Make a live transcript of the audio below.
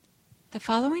The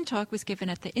following talk was given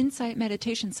at the Insight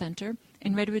Meditation Center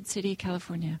in Redwood City,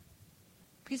 California.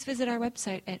 Please visit our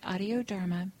website at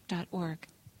audiodharma.org.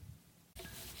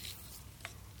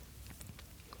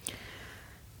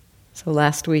 So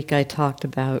last week I talked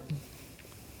about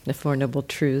the Four Noble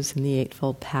Truths in the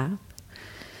Eightfold Path.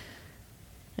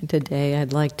 And today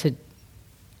I'd like to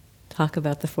talk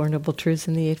about the Four Noble Truths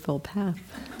in the Eightfold Path.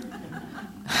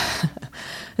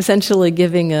 Essentially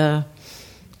giving a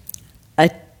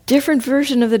different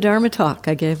version of the Dharma talk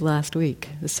I gave last week.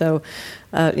 So,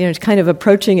 kind of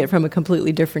approaching it from a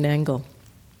completely different angle.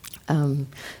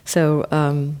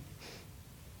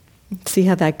 See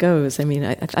how that goes. I mean,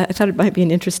 I thought it might be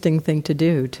an interesting thing to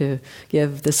do, to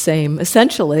give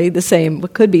essentially the same,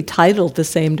 what could be titled the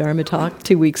same Dharma talk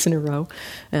 2 weeks in a row,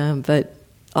 but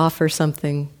offer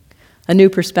something, a new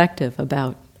perspective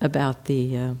about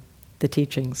the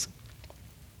teachings.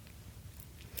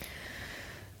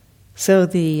 So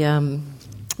the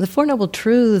Four Noble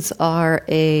Truths are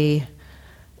the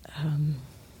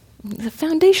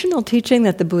foundational teaching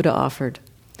that the Buddha offered.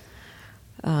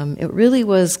 It really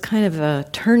was kind of a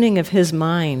turning of his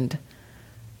mind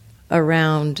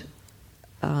around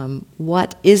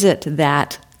what is it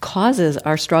that causes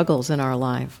our struggles in our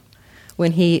life.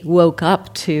 When he woke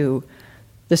up to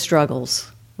the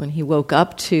struggles, when he woke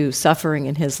up to suffering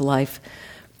in his life,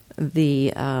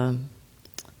 the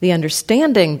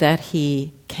understanding that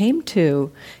he came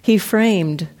to, he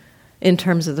framed in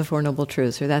terms of the Four Noble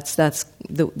Truths. Or that's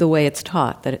the way it's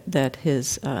taught, that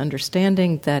his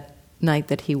understanding that night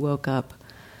that he woke up,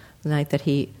 the night that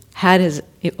he had his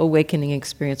awakening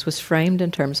experience, was framed in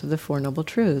terms of the Four Noble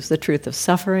Truths: the truth of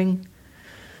suffering,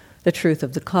 the truth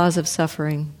of the cause of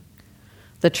suffering,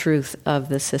 the truth of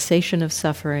the cessation of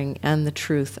suffering, and the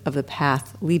truth of the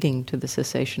path leading to the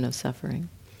cessation of suffering.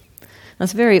 Now,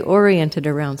 it's very oriented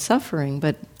around suffering,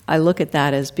 but I look at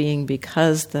that as being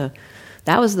because that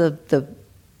was the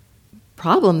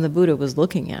problem the Buddha was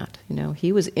looking at.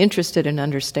 He was interested in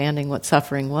understanding what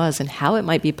suffering was and how it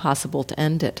might be possible to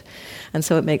end it. And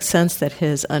so it makes sense that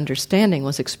his understanding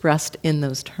was expressed in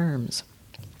those terms.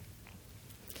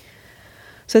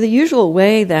 So the usual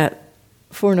way that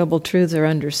Four Noble Truths are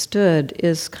understood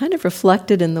is kind of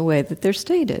reflected in the way that they're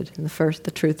stated. In the first,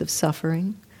 the truth of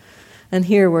suffering. And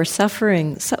here, what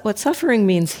suffering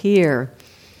means here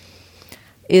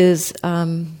is,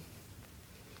 you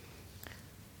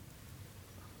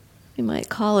might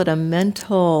call it a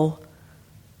mental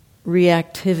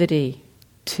reactivity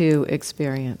to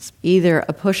experience, either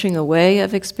a pushing away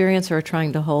of experience or a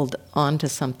trying to hold on to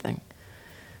something,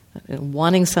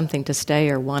 wanting something to stay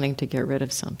or wanting to get rid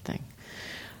of something.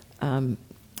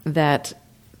 That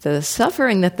the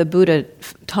suffering that the Buddha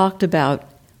talked about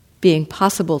being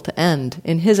possible to end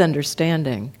in his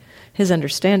understanding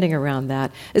around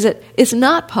that is that it's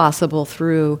not possible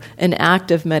through an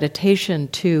act of meditation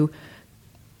to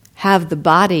have the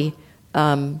body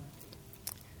have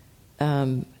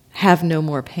no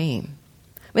more pain.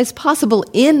 It's possible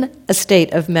in a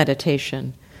state of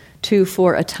meditation to,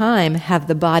 for a time, have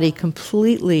the body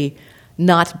completely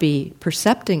not be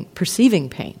perceiving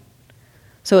pain.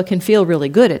 So it can feel really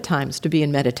good at times to be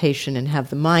in meditation and have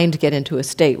the mind get into a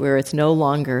state where it's no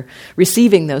longer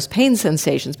receiving those pain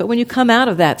sensations. But when you come out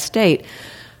of that state,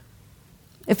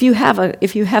 if you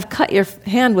have cut your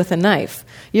hand with a knife,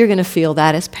 you're going to feel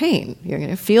that as pain. You're going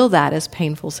to feel that as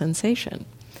painful sensation.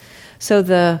 So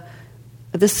the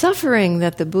suffering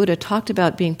that the Buddha talked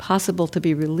about being possible to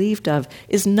be relieved of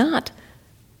is not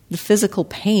the physical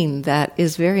pain that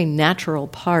is a very natural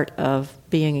part of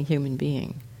being a human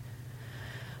being.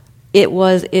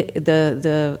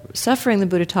 The suffering the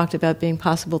Buddha talked about being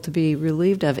possible to be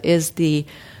relieved of is the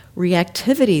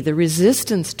reactivity, the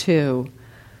resistance to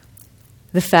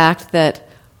the fact that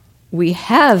we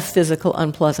have physical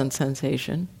unpleasant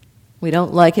sensation. We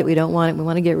don't like it, we don't want it, we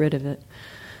want to get rid of it.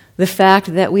 The fact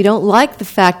that we don't like the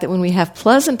fact that when we have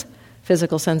pleasant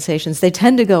physical sensations, they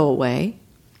tend to go away.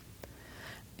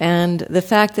 And the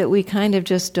fact that we kind of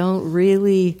just don't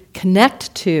really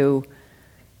connect to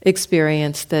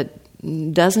experience that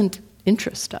doesn't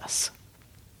interest us.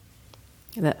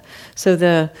 So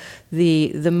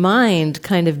the mind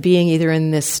kind of being either in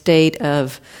this state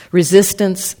of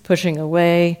resistance, pushing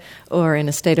away, or in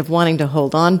a state of wanting to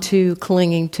hold on to,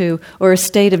 clinging to, or a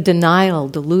state of denial,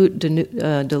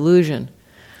 delusion.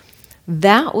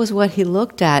 That was what he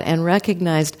looked at and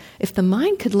recognized. If the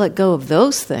mind could let go of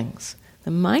those things, the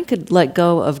mind could let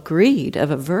go of greed, of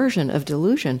aversion, of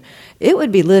delusion, it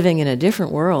would be living in a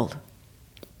different world.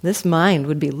 This mind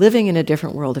would be living in a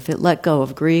different world if it let go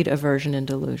of greed, aversion, and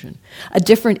delusion. A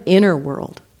different inner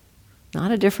world,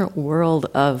 not a different world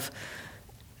of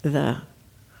the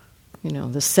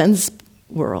the sense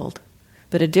world,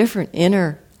 but a different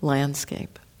inner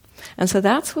landscape. And so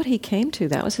that's what he came to.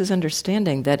 That was his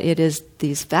understanding, that it is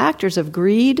these factors of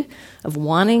greed, of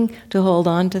wanting to hold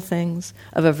on to things,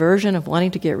 of aversion, of wanting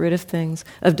to get rid of things,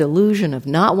 of delusion, of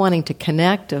not wanting to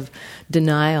connect, of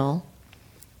denial,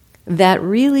 that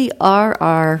really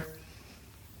are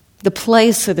the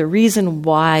place or the reason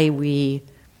why we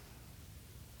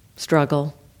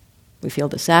struggle, we feel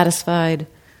dissatisfied,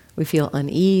 we feel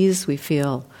unease, we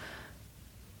feel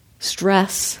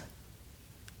stress,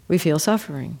 we feel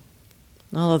suffering.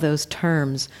 All of those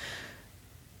terms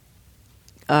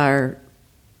are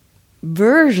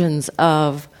versions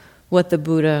of what the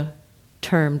Buddha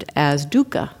termed as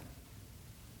dukkha.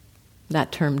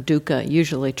 That term dukkha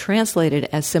usually translated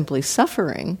as simply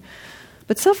suffering,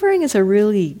 but suffering is a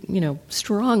really,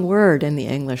 strong word in the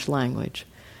English language.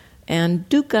 And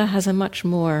dukkha has a much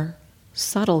more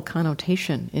subtle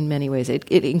connotation in many ways. It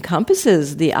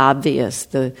encompasses the obvious,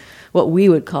 what we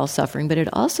would call suffering, but it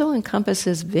also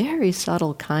encompasses very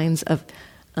subtle kinds of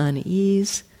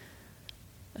unease,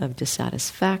 of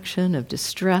dissatisfaction, of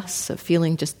distress, of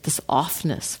feeling just this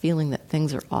offness, feeling that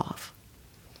things are off.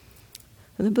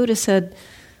 And the Buddha said,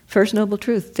 first noble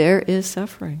truth, there is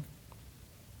suffering.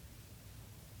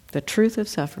 The truth of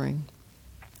suffering,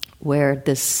 where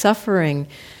this suffering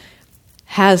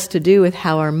has to do with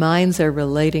how our minds are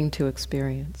relating to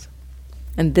experience.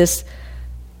 And this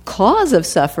cause of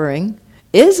suffering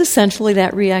is essentially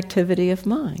that reactivity of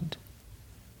mind.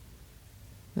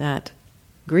 That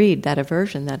greed, that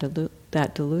aversion,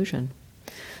 that delusion.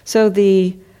 So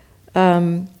the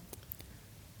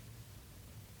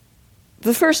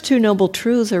first two noble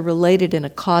truths are related in a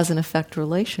cause and effect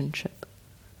relationship,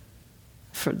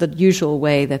 for the usual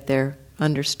way that they're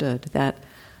understood, that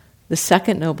the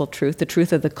second noble truth, the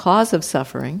truth of the cause of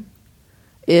suffering,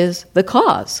 is the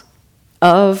cause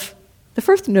of the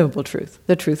first noble truth,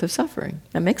 the truth of suffering.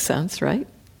 That makes sense, right?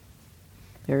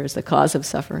 There is the cause of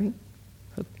suffering.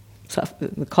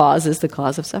 The cause is the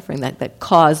cause of suffering. That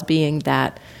cause being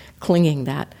that clinging,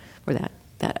 that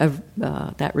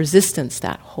resistance,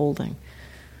 that holding.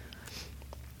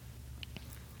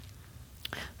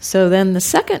 So then the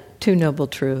second two noble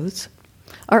truths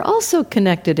are also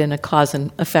connected in a cause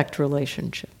and effect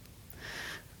relationship.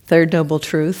 Third noble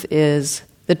truth is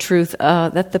the truth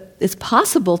that it's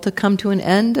possible to come to an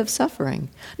end of suffering.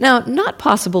 Now, not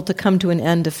possible to come to an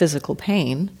end of physical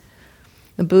pain.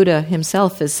 The Buddha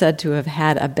himself is said to have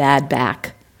had a bad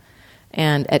back,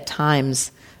 and at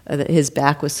times his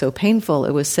back was so painful,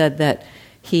 it was said that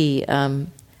he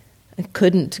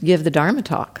couldn't give the Dharma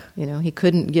talk. He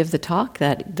couldn't give the talk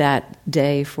that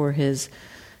day for his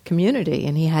community,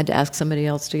 and he had to ask somebody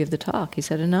else to give the talk. He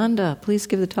said, Ananda, please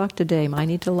give the talk today. I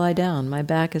need to lie down. My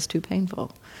back is too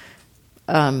painful.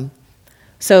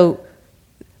 So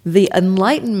the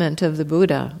enlightenment of the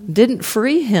Buddha didn't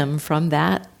free him from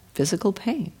that physical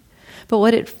pain. But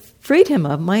what it freed him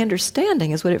of, my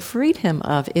understanding is what it freed him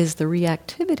of is the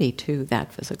reactivity to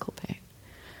that physical pain.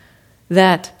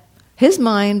 That his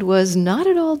mind was not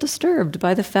at all disturbed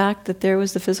by the fact that there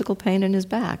was the physical pain in his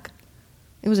back.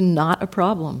 It was not a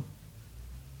problem.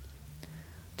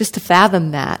 Just to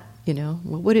fathom that,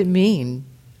 what would it mean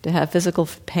to have physical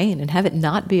pain and have it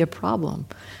not be a problem?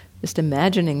 Just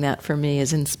imagining that for me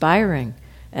is inspiring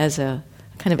as a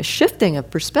kind of a shifting of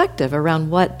perspective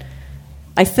around what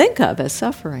I think of as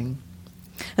suffering.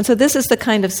 And so this is the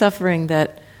kind of suffering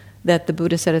that the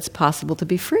Buddha said it's possible to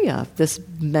be free of, this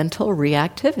mental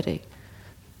reactivity.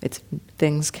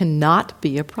 Things cannot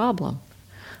be a problem.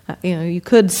 You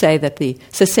could say that the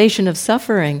cessation of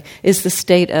suffering is the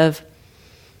state of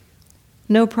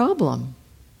no problem.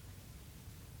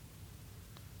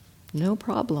 No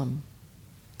problem.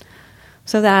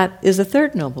 So that is the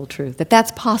third noble truth,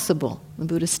 that's possible. The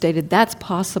Buddha stated that's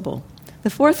possible. The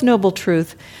fourth noble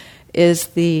truth is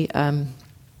the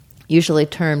usually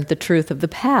termed the truth of the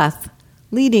path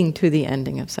leading to the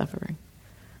ending of suffering.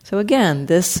 So again,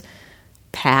 this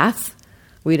path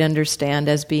we'd understand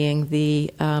as being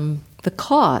the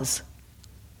cause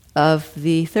of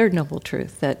the third noble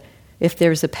truth, that if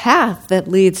there's a path that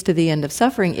leads to the end of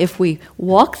suffering, if we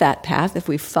walk that path, if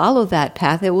we follow that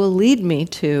path, it will lead me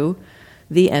to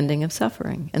the ending of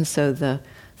suffering. And so the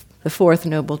fourth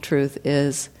noble truth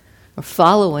is, or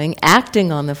following,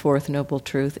 acting on the fourth noble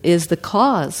truth, is the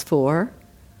cause for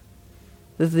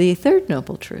the third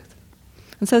noble truth.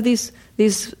 And so these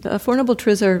Four Noble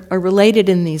Truths are related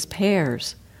in these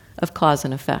pairs of cause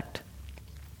and effect.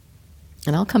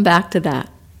 And I'll come back to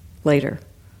that later.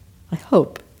 I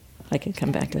hope I can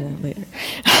come back to that later.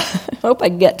 I hope I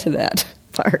get to that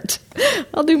part.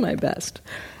 I'll do my best.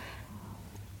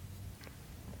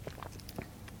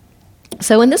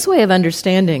 So in this way of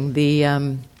understanding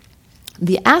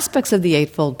the aspects of the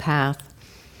Eightfold Path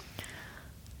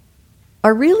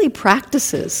are really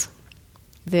practices.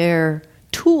 They're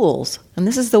tools. And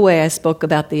this is the way I spoke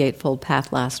about the Eightfold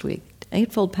Path last week. The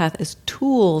Eightfold Path is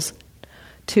tools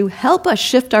to help us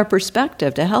shift our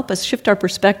perspective, to help us shift our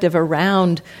perspective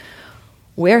around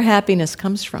where happiness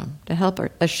comes from, to help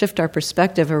us shift our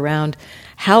perspective around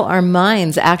how our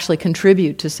minds actually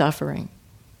contribute to suffering.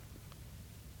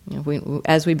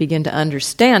 As we begin to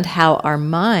understand how our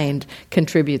mind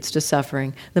contributes to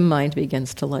suffering, the mind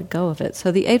begins to let go of it.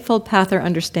 So the Eightfold Path are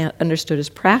understood as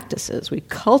practices. We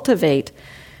cultivate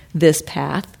this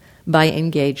path by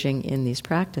engaging in these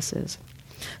practices.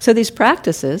 So these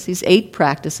practices, these 8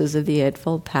 practices of the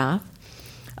Eightfold Path,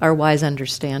 are wise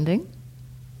understanding,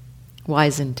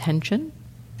 wise intention,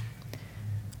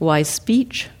 wise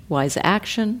speech, wise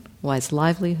action, wise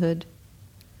livelihood,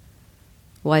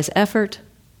 wise effort,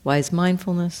 wise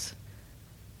mindfulness,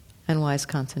 and wise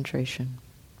concentration.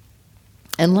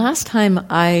 And last time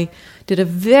I did a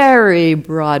very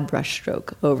broad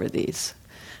brushstroke over these.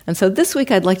 And so this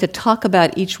week I'd like to talk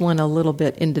about each one a little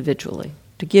bit individually,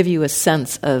 to give you a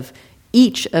sense of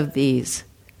each of these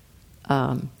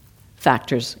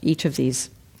factors, each of these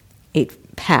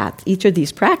 8 paths, each of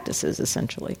these practices,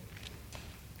 essentially.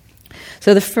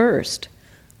 So the first,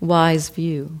 wise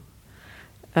view.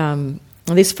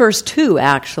 These first 2,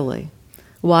 actually,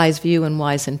 wise view and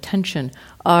wise intention,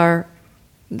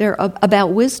 they're about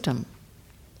wisdom.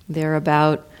 They're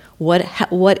about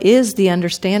what is the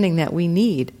understanding that we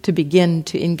need to begin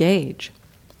to engage.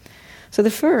 So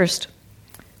the first,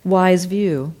 wise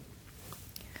view,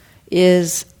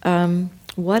 is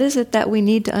what is it that we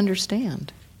need to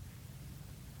understand?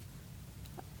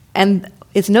 And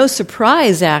it's no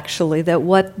surprise, actually, that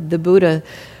what the Buddha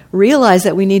realized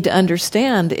that we need to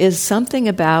understand is something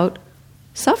about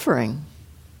suffering,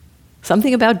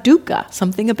 something about dukkha,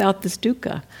 something about this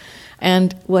dukkha.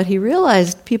 And what he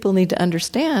realized people need to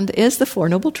understand is the Four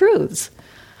Noble Truths.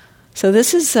 So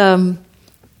this is a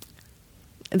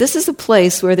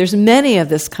place where there's many of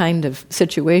this kind of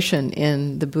situation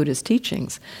in the Buddha's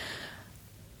teachings.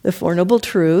 The Four Noble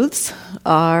Truths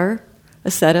are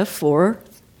a set of 4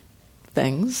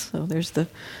 things. So there's the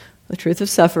truth of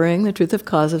suffering, the truth of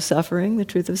cause of suffering, the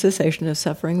truth of cessation of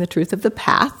suffering, the truth of the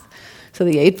path. So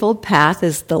the Eightfold Path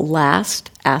is the last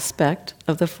aspect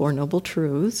of the Four Noble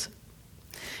Truths.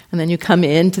 And then you come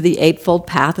into the Eightfold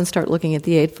Path and start looking at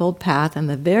the Eightfold Path, and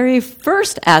the very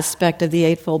first aspect of the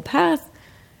Eightfold Path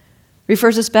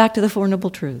refers us back to the Four Noble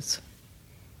Truths.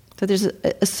 So there's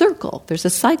a circle, there's a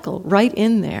cycle right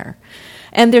in there.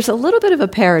 And there's a little bit of a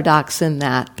paradox in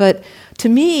that, but to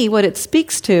me what it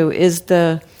speaks to is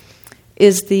the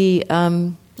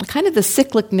kind of the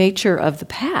cyclic nature of the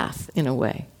path, in a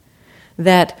way.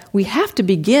 That we have to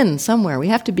begin somewhere. We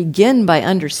have to begin by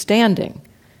understanding,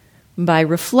 by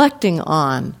reflecting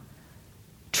on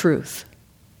truth.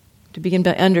 To begin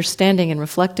by understanding and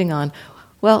reflecting on,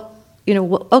 well,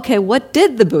 okay, what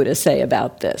did the Buddha say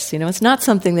about this? It's not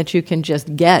something that you can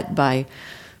just get by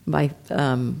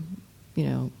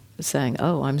saying,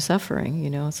 oh, I'm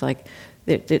suffering. It's like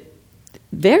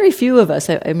very few of us.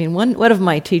 I mean, one of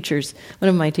my teachers,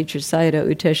 Sayadaw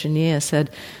U Tejaniya, said,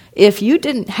 if you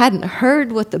hadn't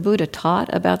heard what the Buddha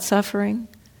taught about suffering,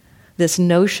 this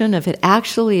notion of it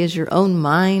actually is your own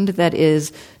mind that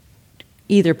is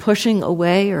either pushing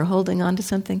away or holding on to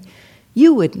something,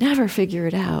 you would never figure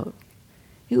it out.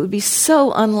 It would be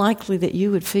so unlikely that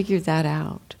you would figure that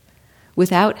out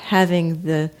without having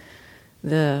the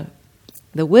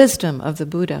wisdom of the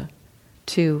Buddha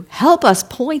to help us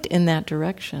point in that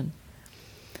direction.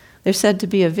 There's said to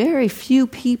be a very few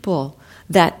people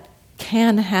that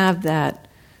can have that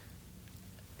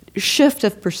shift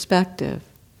of perspective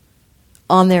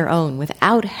on their own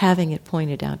without having it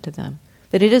pointed out to them.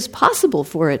 That it is possible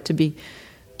for it to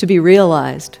be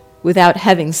realized without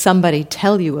having somebody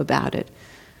tell you about it.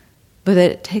 But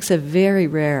that it takes a very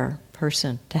rare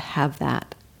person to have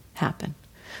that happen.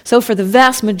 So for the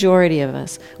vast majority of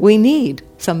us, we need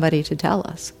somebody to tell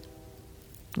us.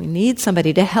 We need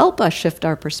somebody to help us shift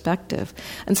our perspective.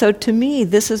 And so to me,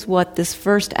 this is what this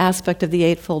first aspect of the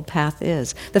Eightfold Path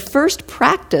is. The first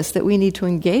practice that we need to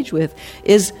engage with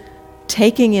is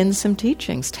taking in some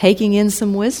teachings, taking in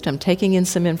some wisdom, taking in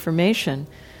some information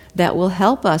that will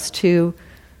help us to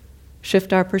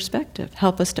shift our perspective,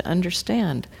 help us to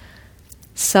understand.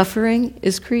 Suffering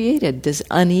is created.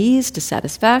 Unease,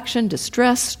 dissatisfaction,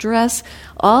 distress, stress,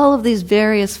 all of these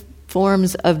various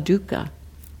forms of dukkha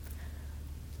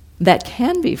that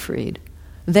can be freed,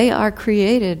 they are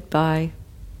created by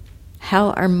how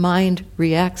our mind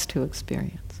reacts to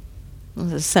experience. This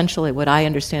is essentially what I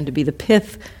understand to be the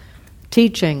pith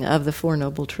teaching of the Four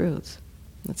Noble Truths.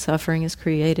 That suffering is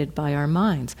created by our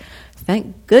minds.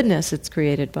 Thank goodness it's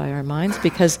created by our minds,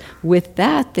 because with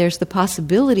that there's the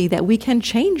possibility that we can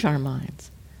change our minds.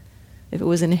 If it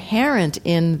was inherent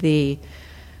in the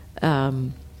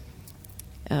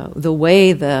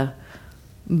way the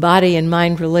body and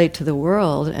mind relate to the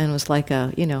world and was like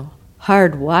a,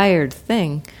 hardwired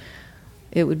thing,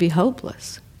 it would be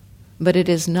hopeless. But it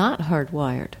is not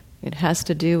hardwired. It has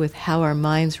to do with how our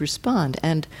minds respond,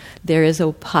 and there is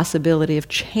a possibility of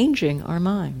changing our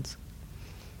minds.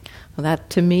 Well, that,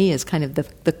 to me, is kind of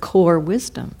the core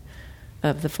wisdom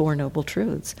of the Four Noble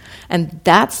Truths. And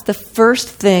that's the first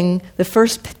thing, the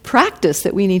first practice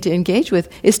that we need to engage with,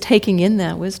 is taking in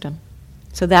that wisdom.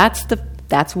 So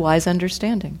that's wise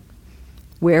understanding,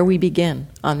 where we begin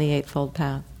on the Eightfold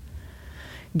Path.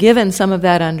 Given some of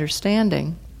that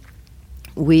understanding,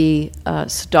 we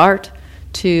start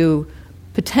to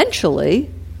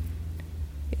potentially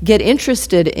get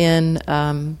interested in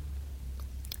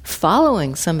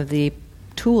following some of the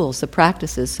tools, the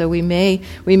practices. So we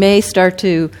may start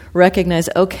to recognize,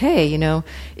 okay,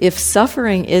 if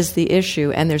suffering is the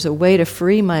issue and there's a way to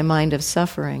free my mind of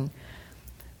suffering,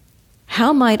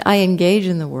 how might I engage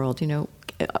in the world?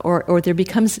 Or there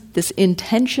becomes this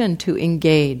intention to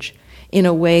engage in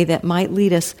a way that might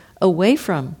lead us away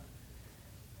from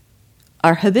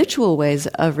our habitual ways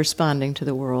of responding to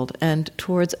the world and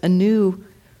towards a new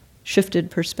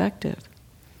shifted perspective.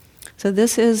 So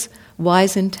this is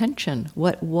wise intention.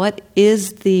 What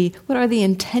are the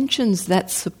intentions that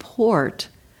support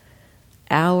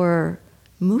our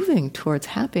moving towards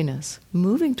happiness,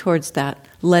 moving towards that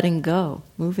letting go,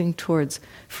 moving towards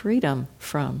freedom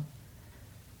from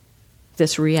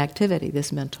this reactivity,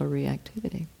 this mental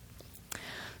reactivity?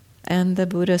 And the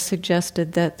Buddha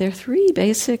suggested that there are three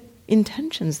basic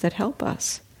intentions that help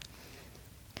us.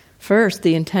 First,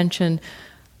 the intention,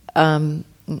 the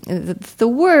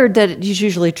word that is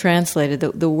usually translated,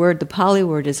 the Pali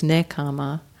word is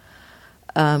nekama,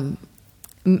 and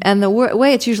the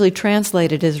way it's usually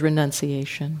translated is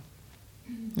renunciation.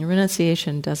 And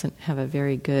renunciation doesn't have a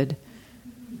very good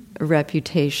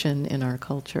reputation in our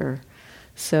culture.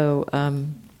 So,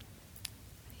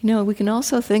 we can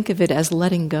also think of it as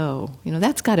letting go.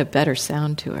 That's got a better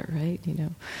sound to it, right?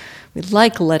 We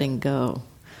like letting go.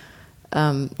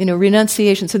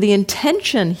 Renunciation. So the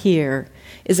intention here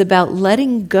is about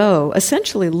letting go,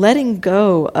 essentially letting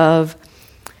go of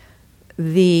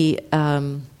the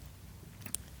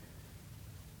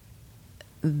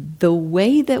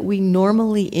way that we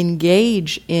normally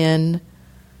engage in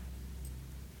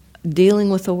dealing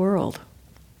with the world.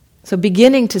 So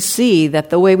beginning to see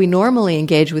that the way we normally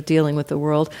engage with dealing with the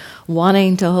world,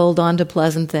 wanting to hold on to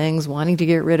pleasant things, wanting to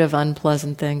get rid of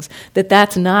unpleasant things,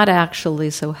 that's not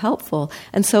actually so helpful.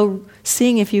 And so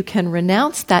seeing if you can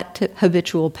renounce that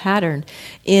habitual pattern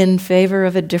in favor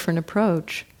of a different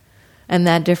approach. And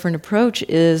that different approach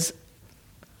is,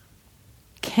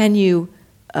 can you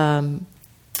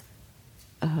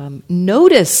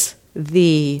notice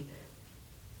the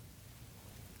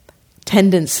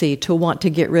tendency to want to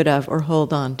get rid of or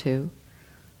hold on to,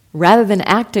 rather than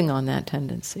acting on that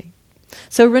tendency.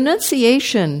 So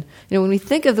renunciation, when we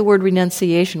think of the word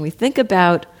renunciation, we think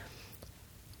about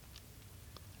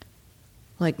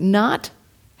like not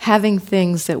having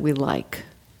things that we like.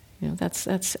 That's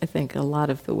I think a lot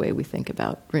of the way we think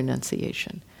about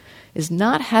renunciation, is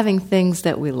not having things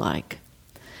that we like.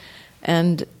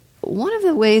 And one of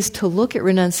the ways to look at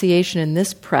renunciation in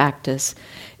this practice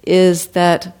is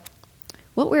that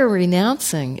what we're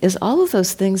renouncing is all of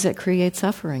those things that create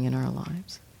suffering in our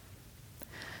lives.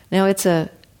 Now, it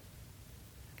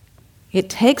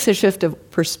takes a shift of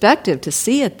perspective to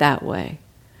see it that way,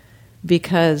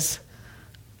 because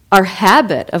our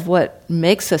habit of what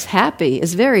makes us happy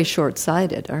is very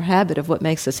short-sighted. Our habit of what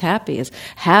makes us happy is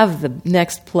have the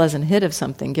next pleasant hit of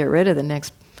something, get rid of the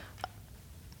next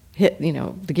hit,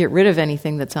 to get rid of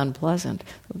anything that's unpleasant.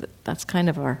 That's kind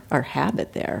of our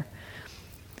habit there.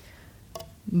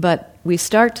 But we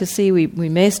start to see, we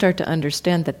may start to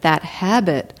understand that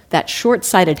habit, that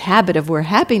short-sighted habit of where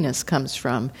happiness comes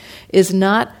from, is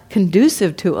not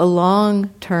conducive to a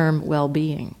long-term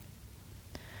well-being.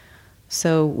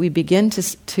 So we begin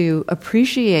to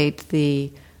appreciate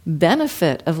the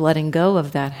benefit of letting go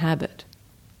of that habit.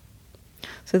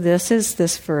 So this is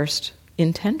this first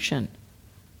intention.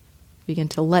 Begin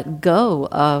to let go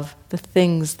of the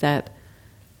things that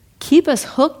keep us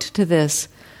hooked to this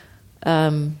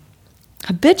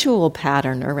habitual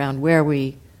pattern around where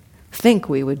we think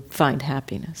we would find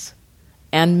happiness.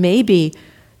 And maybe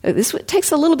it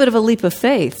takes a little bit of a leap of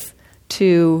faith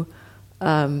to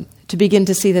to begin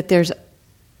to see that there's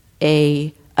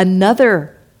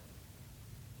another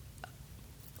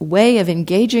way of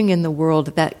engaging in the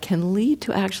world that can lead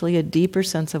to actually a deeper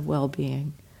sense of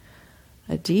well-being,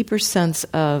 a deeper sense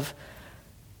of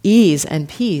ease and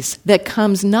peace that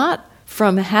comes not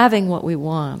from having what we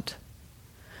want,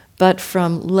 but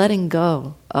from letting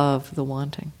go of the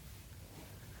wanting.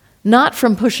 Not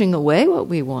from pushing away what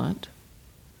we want,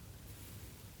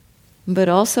 but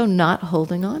also not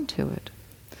holding on to it.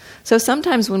 So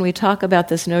sometimes when we talk about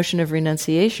this notion of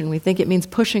renunciation, we think it means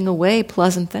pushing away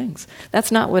pleasant things.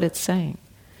 That's not what it's saying.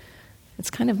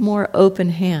 It's kind of more open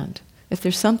hand. If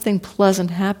there's something pleasant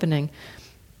happening,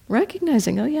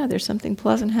 recognizing, oh yeah, there's something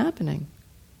pleasant happening.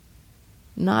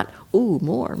 Not, ooh,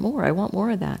 more, I want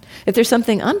more of that. If there's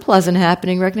something unpleasant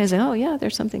happening, recognizing, oh yeah,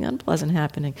 there's something unpleasant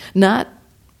happening. Not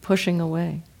pushing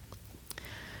away.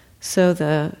 So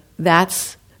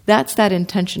that's that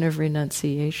intention of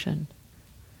renunciation.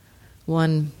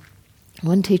 One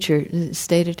teacher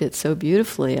stated it so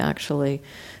beautifully, actually,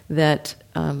 that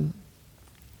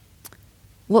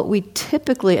what we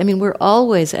typically, we're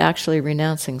always actually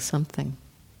renouncing something.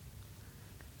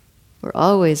 We're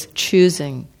always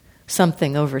choosing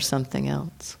something over something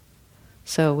else.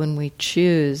 So when we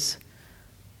choose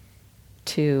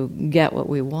to get what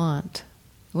we want,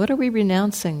 what are we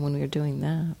renouncing when we're doing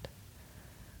that?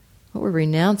 What we're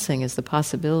renouncing is the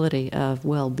possibility of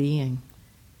well-being.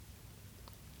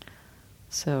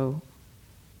 So,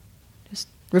 just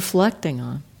reflecting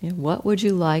on, what would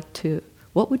you like to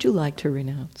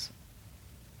renounce?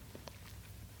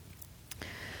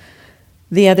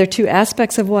 The other two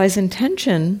aspects of wise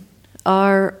intention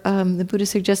are, the Buddha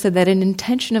suggested that an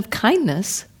intention of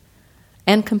kindness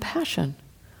and compassion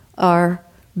are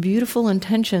beautiful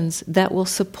intentions that will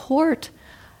support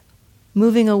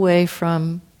moving away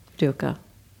from dukkha.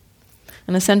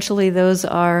 And essentially those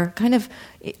are kind of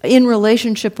in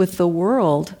relationship with the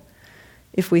world.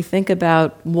 If we think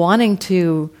about wanting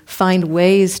to find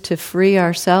ways to free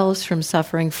ourselves from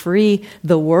suffering, free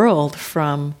the world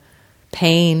from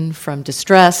pain, from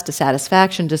distress,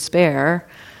 dissatisfaction, despair,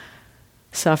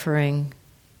 suffering,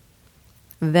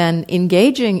 then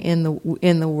engaging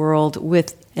in the world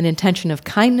with an intention of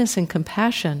kindness and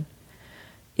compassion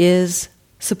is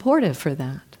supportive for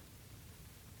that.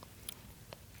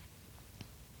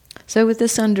 So with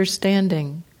this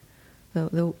understanding,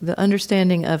 the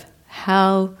understanding of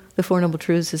how the Four Noble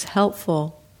Truths is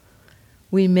helpful,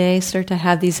 we may start to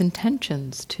have these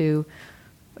intentions to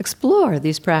explore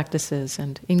these practices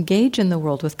and engage in the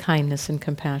world with kindness and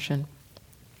compassion.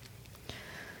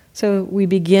 So we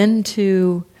begin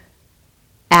to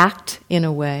act in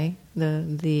a way,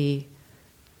 the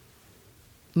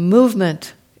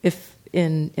movement, if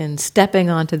in stepping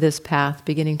onto this path,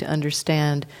 beginning to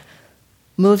understand,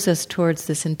 moves us towards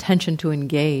this intention to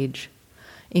engage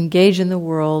in the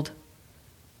world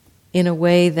in a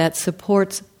way that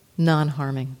supports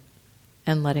non-harming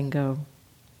and letting go.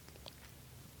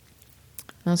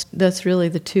 That's really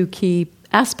the two key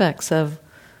aspects of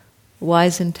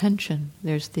wise intention.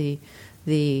 There's the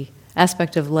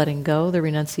aspect of letting go, the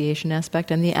renunciation aspect,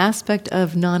 and the aspect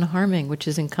of non-harming, which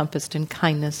is encompassed in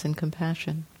kindness and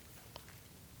compassion.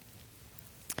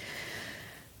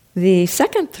 The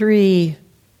second three,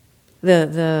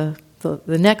 the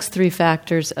next three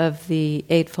factors of the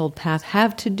Eightfold Path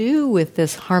have to do with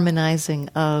this harmonizing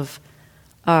of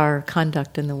our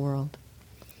conduct in the world.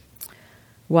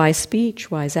 Wise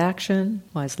speech, wise action,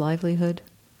 wise livelihood.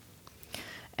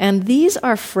 And these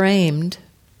are framed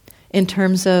in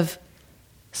terms of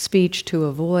speech to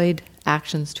avoid,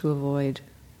 actions to avoid,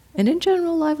 and in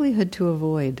general livelihood to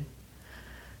avoid.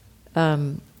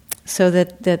 So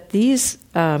that these,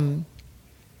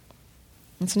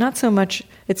 it's not so much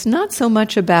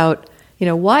about,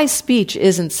 wise speech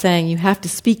isn't saying you have to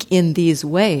speak in these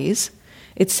ways.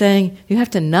 It's saying you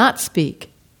have to not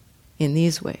speak in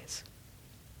these ways.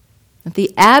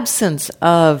 The absence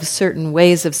of certain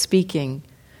ways of speaking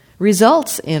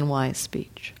results in wise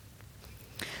speech.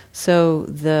 So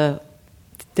there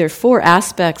are four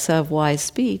aspects of wise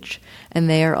speech, and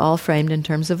they are all framed in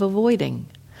terms of avoiding.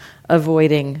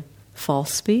 Avoiding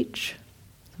false speech,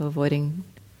 so avoiding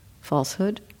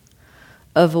falsehood.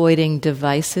 Avoiding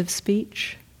divisive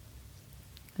speech.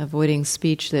 Avoiding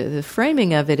speech, the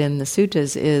framing of it in the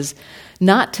suttas is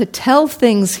not to tell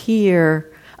things here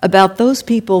about those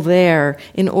people there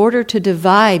in order to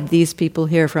divide these people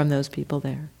here from those people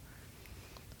there.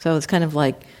 So it's kind of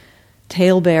like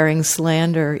tale-bearing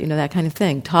slander, that kind of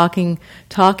thing. Talking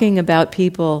about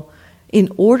people in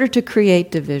order to create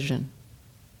division.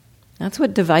 That's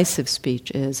what divisive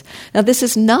speech is. Now this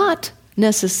is not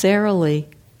necessarily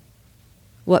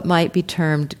what might be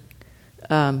termed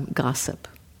gossip.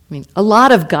 I mean, a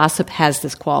lot of gossip has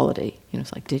this quality.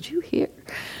 It's like, did you hear?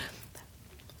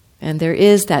 And there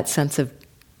is that sense of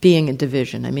being in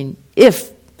division. I mean,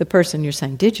 if the person you're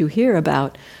saying, did you hear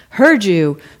about, heard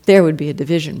you, there would be a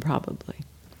division probably.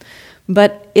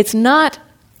 But it's not,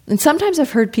 and sometimes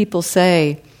I've heard people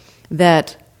say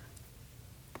that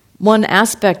one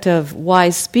aspect of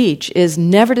wise speech is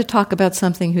never to talk about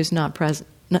something who's not present,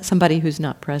 somebody who's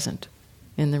not present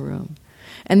in the room.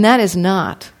 And that is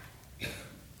not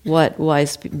what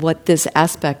this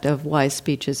aspect of wise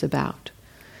speech is about.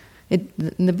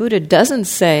 The Buddha doesn't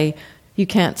say you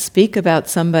can't speak about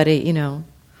somebody,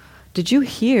 did you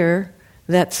hear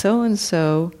that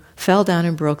so-and-so fell down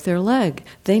and broke their leg?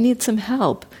 They need some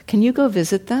help. Can you go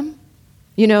visit them?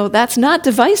 That's not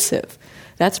divisive.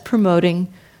 That's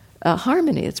promoting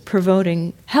harmony. It's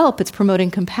promoting help. It's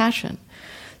promoting compassion.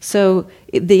 So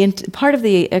part of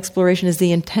the exploration is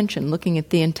the intention, looking at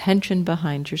the intention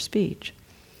behind your speech.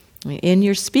 In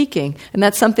your speaking, and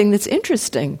that's something that's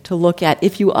interesting to look at.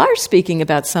 If you are speaking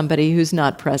about somebody who's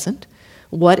not present,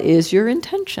 what is your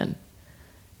intention?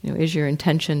 Is your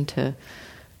intention to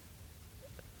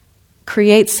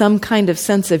create some kind of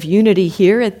sense of unity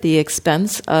here at the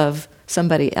expense of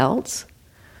somebody else?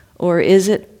 Or is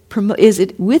it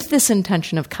with this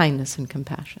intention of kindness and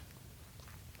compassion?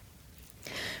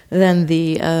 Then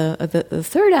the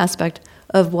third aspect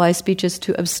of wise speech is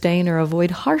to abstain or avoid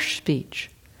harsh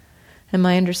speech. And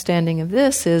my understanding of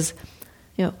this is,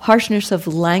 harshness of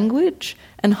language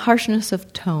and harshness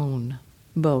of tone,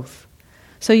 both.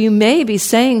 So you may be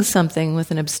saying something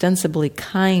with an ostensibly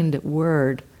kind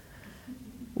word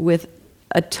with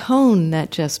a tone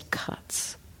that just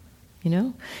cuts,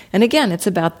 And again, it's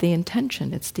about the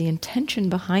intention. It's the intention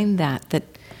behind that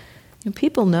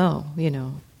people know,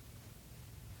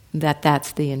 that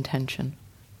that's the intention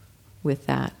with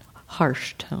that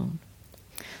harsh tone.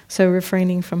 So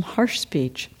refraining from harsh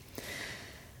speech.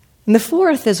 And the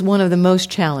fourth is one of the most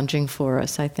challenging for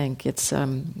us, I think. It's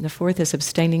the fourth is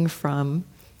abstaining from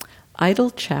idle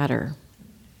chatter.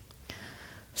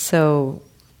 So,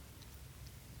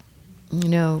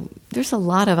 there's a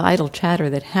lot of idle chatter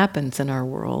that happens in our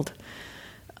world.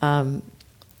 And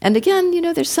again,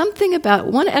 there's something about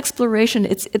one exploration.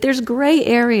 There's gray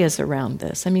areas around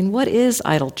this. I mean, what is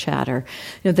idle chatter?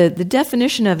 The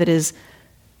definition of it is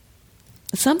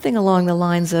something along the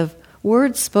lines of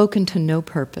words spoken to no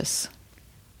purpose.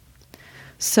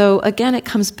 So again, it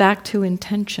comes back to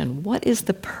intention. What is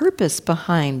the purpose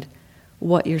behind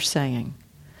what you're saying?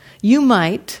 You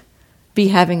might be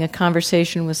having a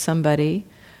conversation with somebody,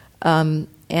 and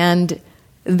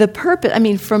the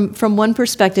purpose, from one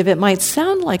perspective, it might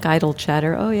sound like idle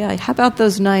chatter. Oh yeah, how about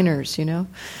those Niners,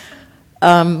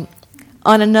 On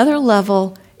another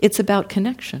level, it's about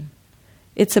connection.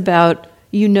 It's about,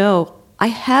 I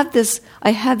have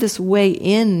this way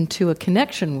into a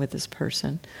connection with this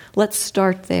person. Let's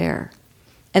start there.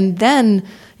 And then,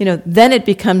 then it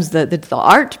becomes, the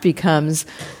art becomes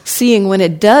seeing when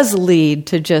it does lead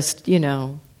to just,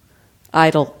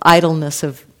 idleness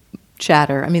of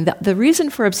chatter. The reason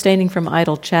for abstaining from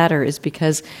idle chatter is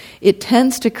because it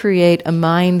tends to create a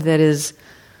mind that is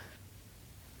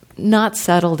not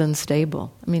settled and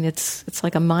stable. It's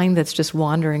like a mind that's just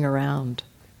wandering around.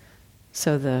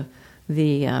 So the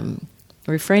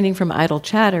refraining from idle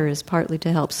chatter is partly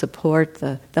to help support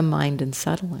the mind in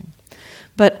settling.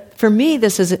 But for me,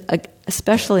 this is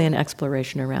especially an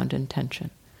exploration around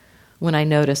intention. When I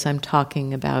notice I'm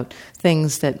talking about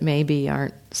things that maybe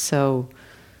aren't so,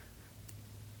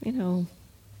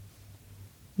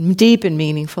 deep and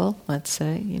meaningful, let's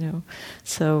say,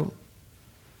 So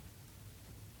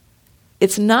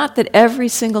it's not that every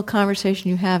single conversation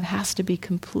you have has to be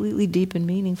completely deep and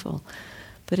meaningful.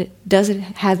 But does it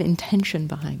have intention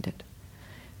behind it?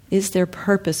 Is there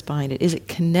purpose behind it? Is it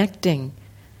connecting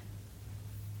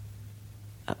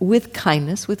with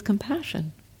kindness, with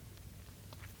compassion?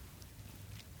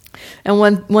 And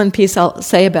one piece I'll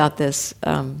say about this,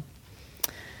 a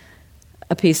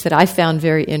piece that I found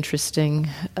very interesting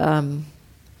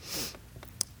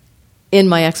in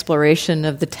my exploration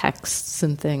of the texts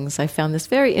and things, I found this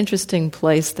very interesting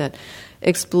place that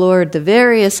explored the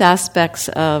various aspects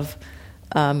of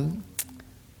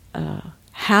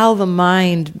how the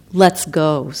mind lets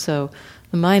go. So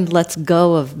the mind lets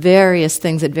go of various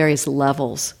things at various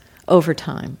levels over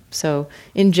time. So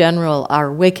in general,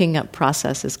 our waking up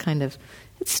process is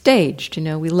it's staged.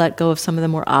 We let go of some of the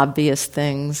more obvious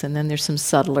things, and then there's some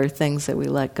subtler things that we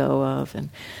let go of.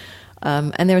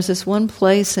 And there's this one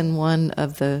place in one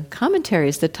of the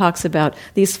commentaries that talks about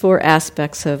these four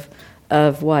aspects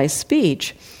of wise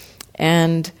speech.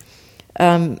 And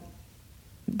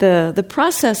the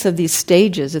process of these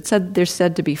stages, there's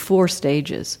said to be 4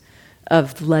 stages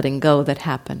of letting go that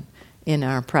happen in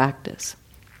our practice.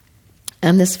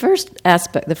 And the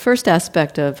first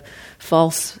aspect of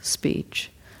false speech,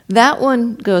 that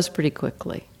one goes pretty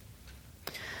quickly.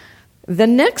 The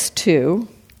next 2,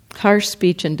 harsh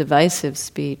speech and divisive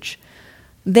speech,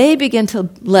 they begin to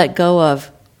let go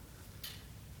of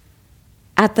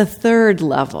at the 3rd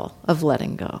level of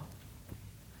letting go.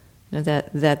 That's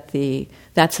the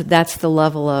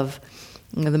level of,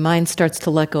 the mind starts to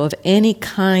let go of any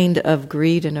kind of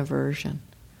greed and aversion.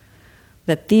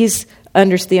 That the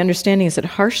understanding is that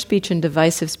harsh speech and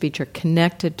divisive speech are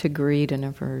connected to greed and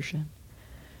aversion,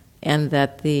 and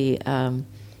that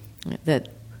that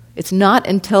it's not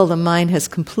until the mind has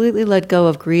completely let go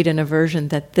of greed and aversion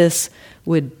that this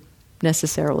would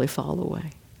necessarily fall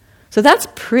away. So that's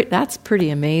pretty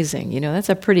amazing. That's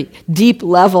a pretty deep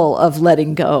level of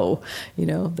letting go.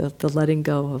 The letting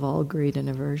go of all greed and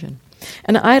aversion.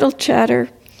 And idle chatter,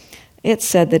 it's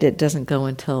said that it doesn't go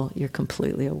until you're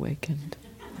completely awakened.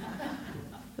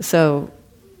 So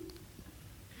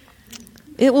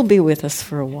it will be with us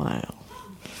for a while.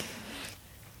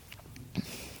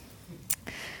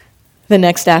 The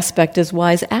next aspect is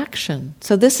wise action.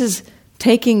 So this is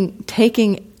taking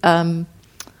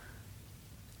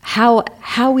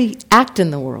how we act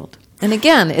in the world. And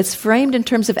again, it's framed in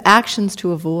terms of actions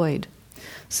to avoid.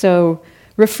 So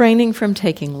refraining from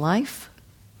taking life,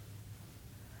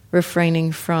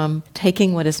 refraining from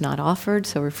taking what is not offered,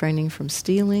 so refraining from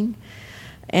stealing,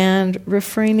 and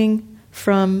refraining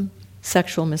from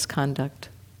sexual misconduct.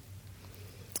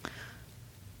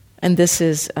 And this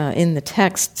is in the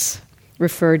texts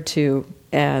referred to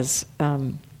as,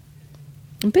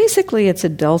 basically it's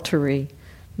adultery,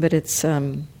 but it's,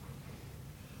 I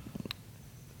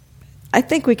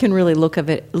think we can really look at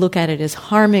it as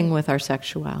harming with our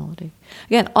sexuality.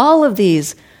 Again, all of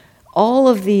these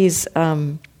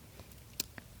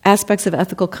aspects of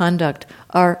ethical conduct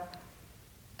are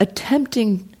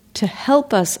attempting to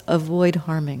help us avoid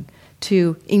harming,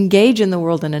 to engage in the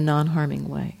world in a non-harming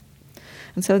way.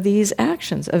 And so these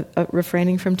actions of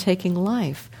refraining from taking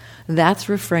life, that's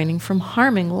refraining from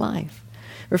harming life.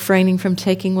 Refraining from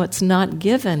taking what's not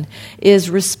given is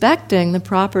respecting the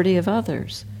property of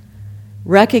others.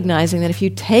 Recognizing that if you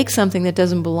take something that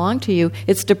doesn't belong to you,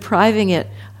 it's depriving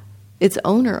its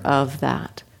owner of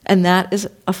that. And that is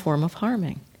a form of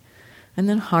harming. And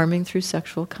then harming through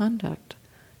sexual conduct.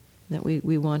 That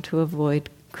we want to avoid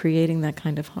creating that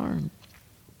kind of harm.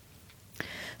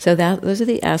 So those are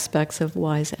the aspects of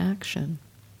wise action.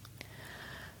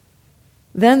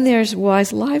 Then there's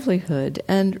wise livelihood,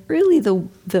 and really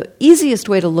the easiest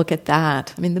way to look at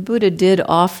that, the Buddha did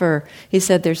offer, he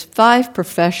said there's 5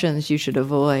 professions you should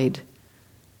avoid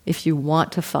if you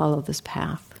want to follow this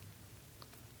path.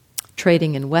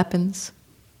 Trading in weapons,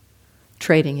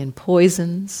 trading in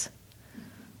poisons,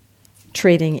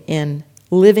 trading in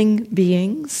living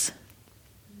beings,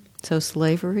 so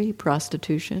slavery,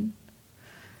 prostitution,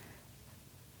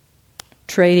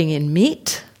 trading in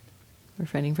meat,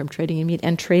 refraining from trading in meat,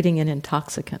 and trading in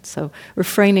intoxicants, so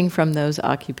refraining from those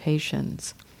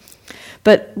occupations.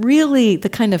 But really, the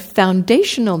kind of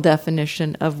foundational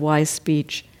definition of wise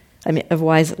speech, of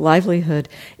wise livelihood,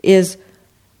 is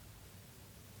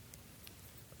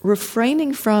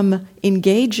refraining from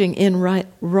engaging in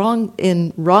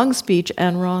wrong speech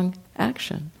and wrong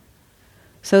action.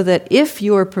 So that if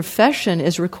your profession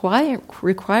is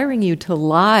requiring you to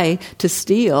lie, to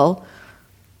steal,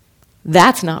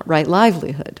 that's not right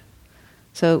livelihood.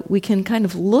 So we can kind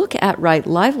of look at right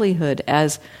livelihood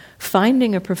as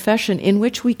finding a profession in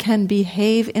which we can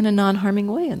behave in a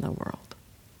non-harming way in the world.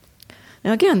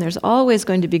 Now again, there's always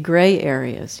going to be gray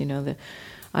areas.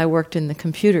 I worked in the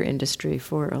computer industry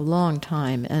for a long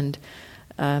time, and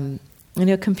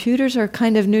computers are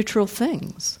kind of neutral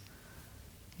things.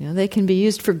 They can be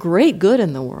used for great good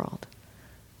in the world,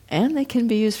 and they can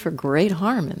be used for great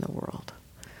harm in the world.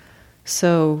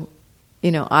 So,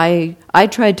 I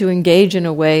tried to engage in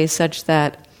a way such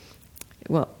that,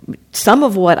 some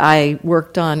of what I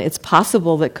worked on, it's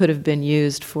possible that could have been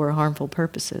used for harmful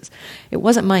purposes. It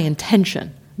wasn't my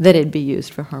intention that it be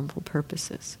used for harmful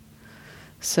purposes.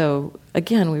 So,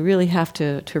 again, we really have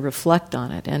to reflect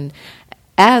on it. And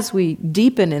as we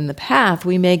deepen in the path,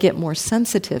 we may get more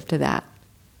sensitive to that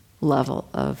level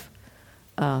of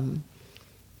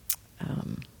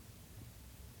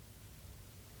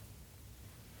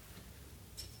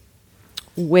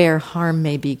where harm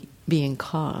may be being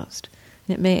caused.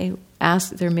 And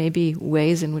there may be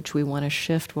ways in which we want to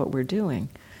shift what we're doing.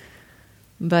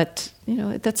 But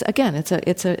that's again,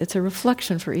 it's a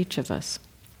reflection for each of us.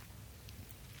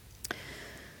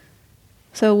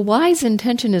 So wise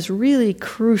intention is really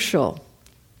crucial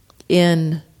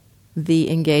in the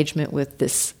engagement with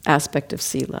this aspect of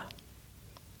sila.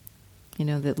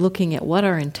 That looking at what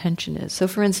our intention is. So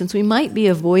for instance, we might be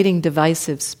avoiding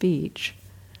divisive speech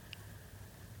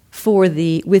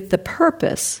with the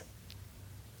purpose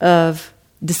of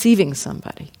deceiving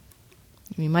somebody.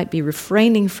 We might be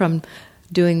refraining from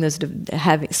doing this,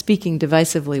 speaking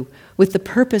divisively with the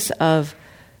purpose of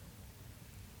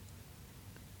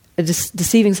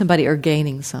deceiving somebody or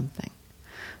gaining something.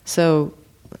 So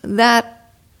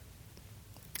that,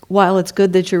 while it's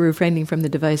good that you're refraining from the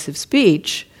divisive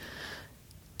speech,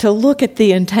 to look at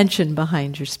the intention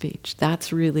behind your speech.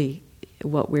 That's really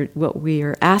what we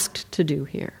are asked to do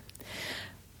here.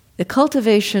 The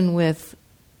cultivation with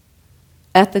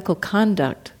ethical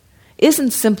conduct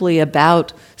isn't simply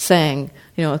about saying,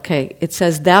 okay, it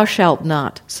says thou shalt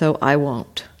not, so I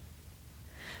won't.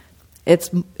 It's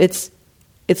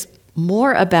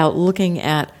more about looking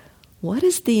at what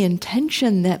is the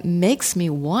intention that makes me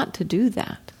want to do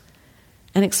that,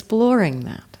 and exploring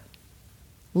that,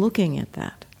 looking at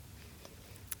that.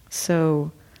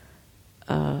 So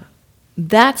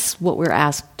that's what we're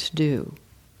asked to do,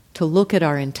 to look at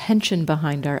our intention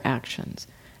behind our actions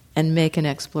and make an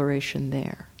exploration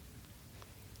there.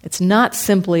 It's not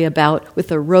simply about, with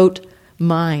a rote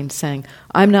mind, saying,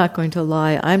 I'm not going to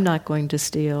lie, I'm not going to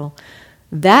steal.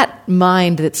 That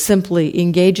mind that's simply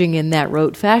engaging in that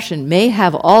rote fashion may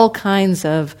have all kinds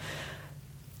of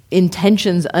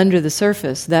intentions under the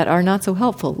surface that are not so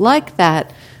helpful, like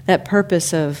that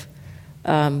purpose of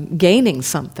gaining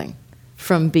something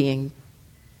from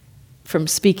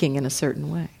speaking in a certain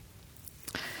way.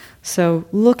 So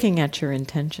looking at your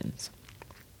intentions.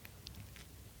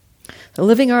 So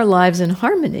living our lives in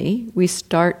harmony, we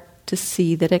start to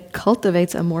see that it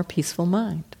cultivates a more peaceful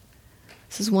mind.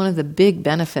 This is one of the big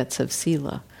benefits of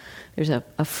sila. There's a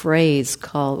phrase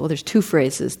called, there's two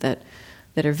phrases that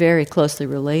are very closely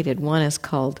related. One is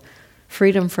called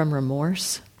freedom from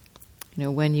remorse.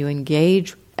 When you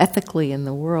engage ethically in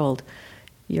the world,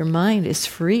 your mind is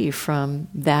free from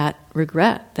that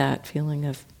regret, that feeling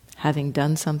of having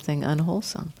done something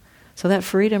unwholesome. So that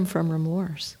freedom from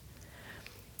remorse.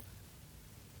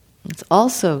 It's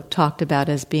also talked about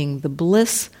as being the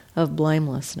bliss of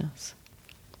blamelessness.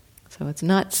 So it's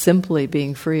not simply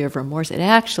being free of remorse, it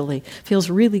actually feels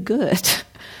really good.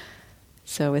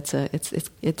 So it's a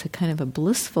kind of a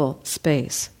blissful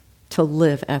space to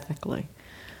live ethically.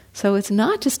 So it's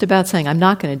not just about saying, I'm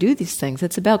not going to do these things.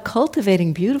 It's about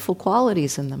cultivating beautiful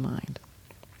qualities in the mind.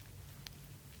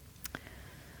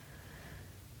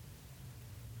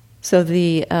 So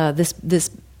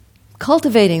this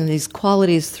cultivating these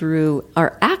qualities through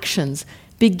our actions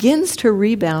begins to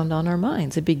rebound on our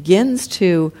minds. It begins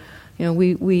to,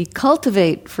 we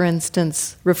cultivate, for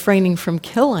instance, refraining from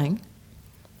killing,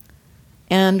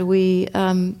 and we're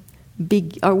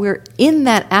in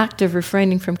that act of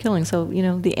refraining from killing. So,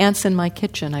 the ants in my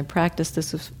kitchen, I practiced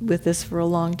with this for a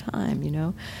long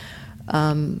time,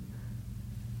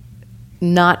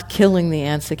 not killing the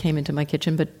ants that came into my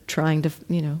kitchen, but trying to,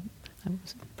 I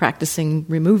was practicing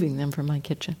removing them from my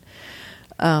kitchen.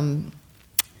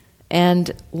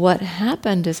 And what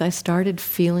happened is I started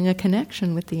feeling a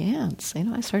connection with the ants.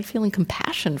 I started feeling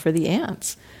compassion for the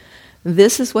ants.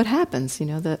 This is what happens,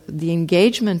 the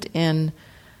engagement in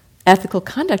ethical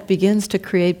conduct begins to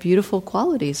create beautiful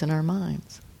qualities in our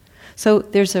minds. So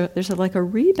there's like a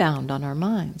rebound on our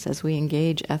minds as we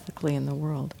engage ethically in the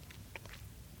world.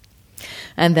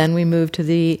 And then we move to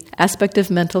the aspect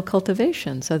of mental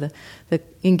cultivation. So the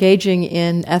engaging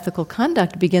in ethical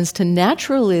conduct begins to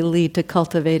naturally lead to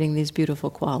cultivating these beautiful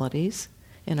qualities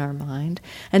in our mind,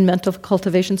 and mental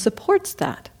cultivation supports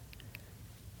that.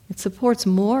 It supports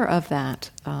more of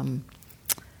that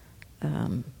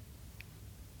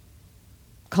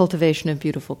cultivation of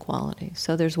beautiful qualities.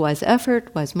 So there's wise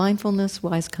effort, wise mindfulness,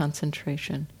 wise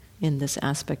concentration in this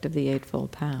aspect of the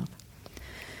Eightfold Path.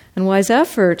 And wise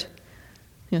effort,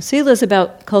 sila is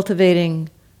about cultivating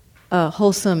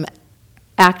wholesome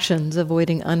actions,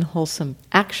 avoiding unwholesome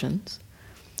actions.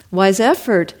 Wise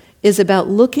effort is about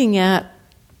looking at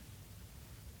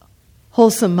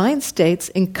wholesome mind states,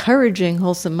 encouraging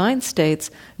wholesome mind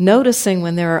states, noticing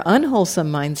when there are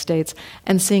unwholesome mind states,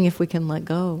 and seeing if we can let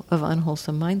go of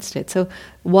unwholesome mind states. So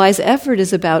wise effort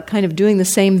is about kind of doing the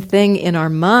same thing in our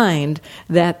mind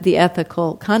that the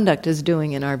ethical conduct is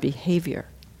doing in our behavior.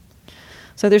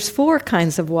 So there's 4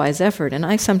 kinds of wise effort, and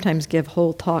I sometimes give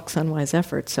whole talks on wise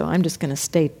effort, so I'm just going to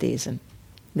state these and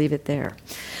leave it there.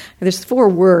 There's 4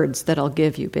 words that I'll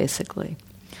give you, basically.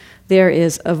 There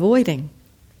is avoiding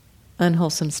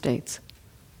unwholesome states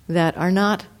that are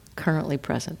not currently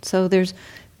present. So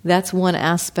that's one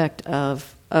aspect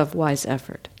of wise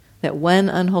effort. That when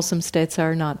unwholesome states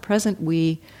are not present,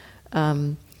 we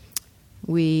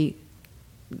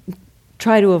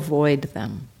try to avoid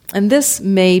them. And this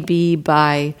may be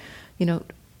by,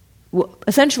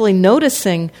 essentially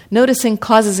noticing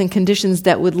causes and conditions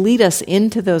that would lead us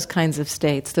into those kinds of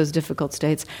states, those difficult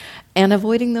states, and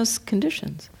avoiding those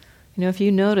conditions. If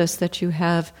you notice that you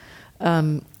have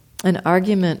an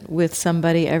argument with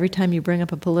somebody every time you bring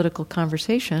up a political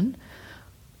conversation,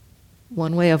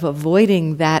 one way of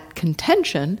avoiding that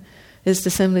contention is to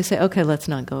simply say, okay, let's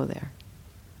not go there.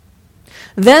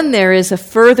 Then there is a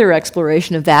further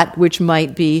exploration of that, which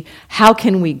might be, how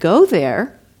can we go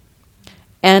there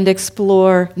and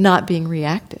explore not being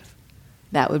reactive?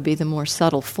 That would be the more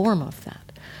subtle form of that.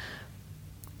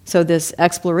 So this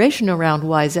exploration around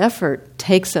wise effort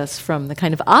takes us from the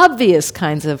kind of obvious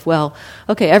kinds of,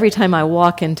 every time I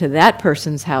walk into that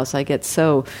person's house, I get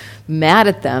so mad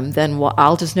at them, then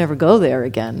I'll just never go there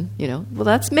again.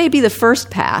 That's maybe the first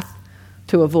path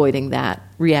to avoiding that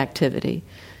reactivity.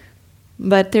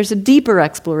 But there's a deeper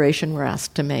exploration we're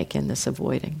asked to make in this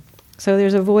avoiding. So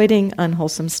there's avoiding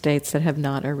unwholesome states that have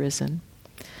not arisen,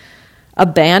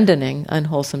 abandoning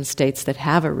unwholesome states that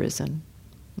have arisen.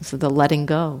 This is the letting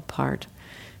go part.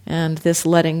 And this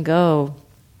letting go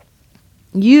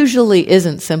usually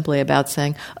isn't simply about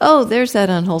saying, oh, there's that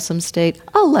unwholesome state,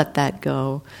 I'll let that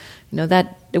go.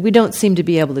 That we don't seem to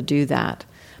be able to do that.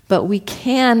 But we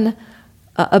can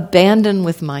abandon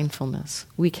with mindfulness.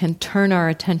 We can turn our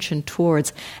attention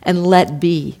towards and let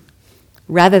be.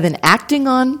 Rather than acting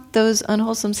on those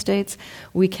unwholesome states,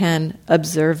 we can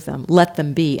observe them, let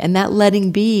them be. And that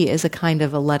letting be is a kind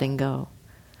of a letting go.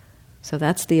 So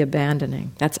that's the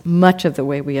abandoning. That's much of the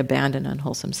way we abandon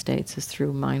unwholesome states is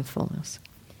through mindfulness.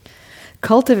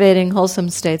 Cultivating wholesome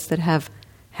states that have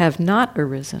not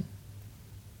arisen.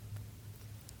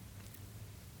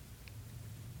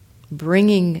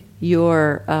 Bringing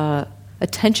your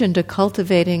attention to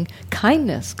cultivating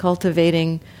kindness,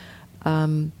 cultivating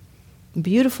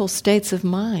beautiful states of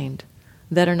mind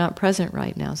that are not present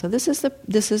right now. So this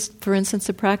is, for instance,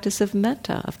 the practice of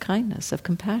metta, of kindness, of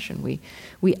compassion.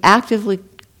 We actively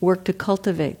work to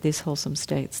cultivate these wholesome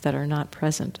states that are not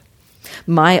present.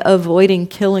 My avoiding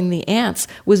killing the ants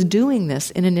was doing this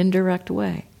in an indirect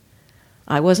way.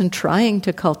 I wasn't trying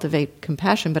to cultivate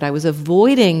compassion, but I was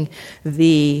avoiding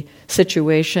the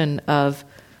situation of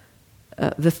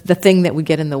the thing that would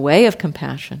get in the way of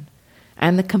compassion.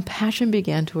 And the compassion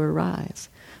began to arise.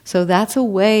 So that's a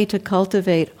way to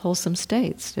cultivate wholesome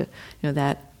states.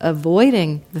 That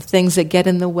avoiding the things that get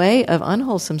in the way of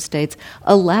unwholesome states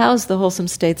allows the wholesome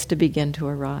states to begin to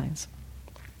arise.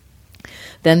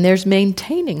 Then there's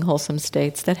maintaining wholesome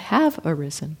states that have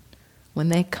arisen. When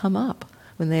they come up,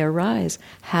 when they arise,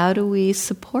 how do we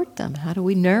support them? How do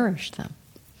we nourish them?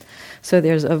 So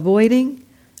there's avoiding,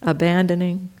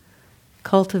 abandoning,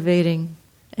 cultivating,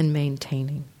 and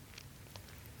maintaining.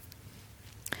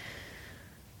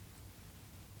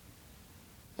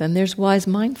 Then there's wise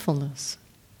mindfulness,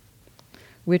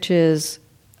 which is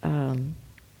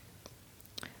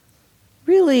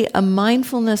really a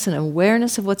mindfulness and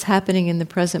awareness of what's happening in the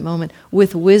present moment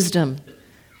with wisdom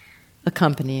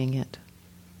accompanying it.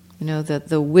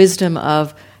 The wisdom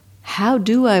of how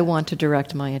do I want to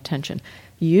direct my attention?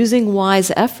 Using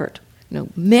wise effort,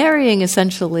 marrying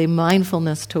essentially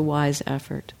mindfulness to wise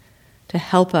effort to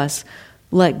help us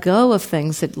let go of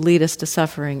things that lead us to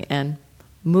suffering and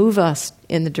move us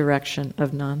in the direction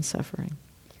of non-suffering.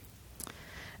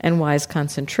 And wise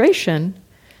concentration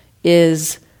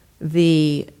is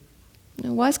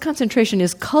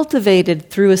cultivated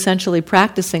through essentially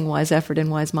practicing wise effort and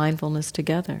wise mindfulness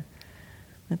together.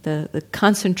 That the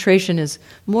concentration is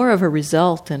more of a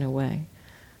result in a way.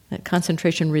 That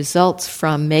concentration results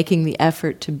from making the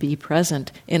effort to be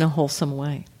present in a wholesome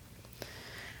way.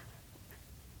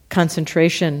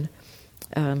 Concentration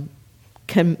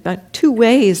two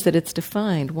ways that it's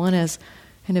defined. One as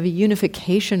kind of a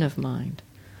unification of mind,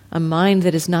 a mind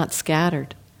that is not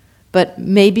scattered, but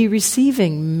may be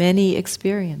receiving many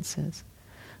experiences.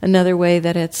 Another way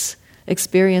that it's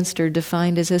experienced or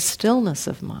defined is a stillness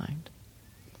of mind.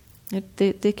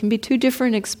 They can be two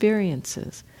different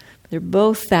experiences. They're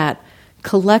both that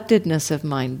collectedness of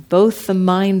mind, both the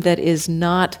mind that is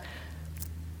not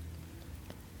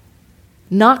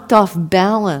knocked off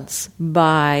balance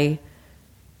by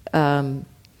some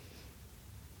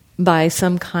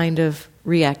kind of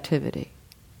reactivity.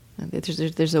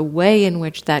 There's a way in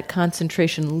which that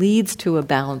concentration leads to a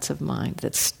balance of mind,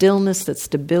 that stillness, that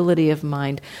stability of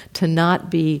mind, to not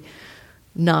be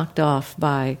knocked off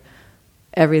by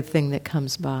everything that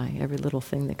comes by, every little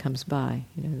thing that comes by.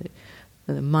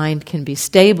 The mind can be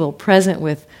stable, present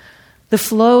with the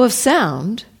flow of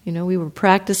sound. We were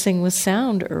practicing with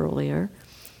sound earlier.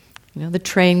 The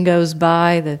train goes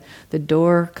by, the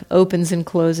door opens and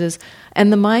closes,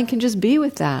 and the mind can just be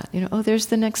with that. Oh, there's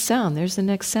the next sound, there's the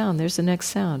next sound, there's the next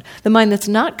sound. The mind that's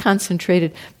not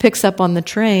concentrated picks up on the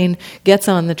train, gets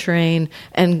on the train,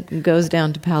 and goes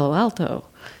down to Palo Alto.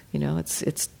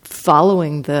 It's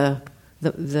following the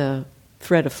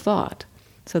thread of thought.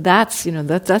 So that's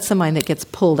the mind that gets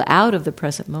pulled out of the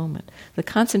present moment. The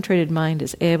concentrated mind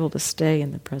is able to stay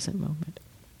in the present moment.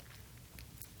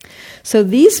 So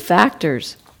these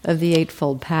factors of the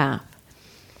Eightfold Path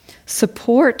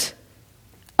support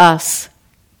us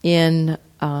in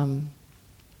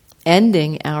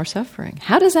ending our suffering.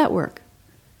 How does that work?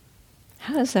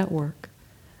 How does that work?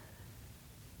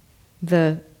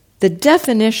 The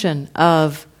definition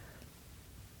of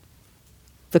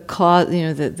the cause,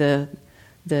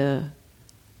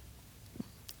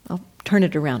 I'll turn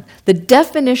it around. The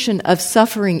definition of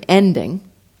suffering ending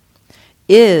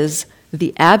is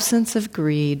the absence of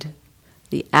greed,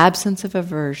 the absence of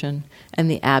aversion, and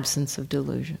the absence of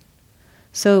delusion.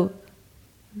 So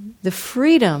the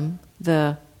freedom,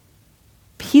 the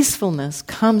peacefulness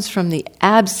comes from the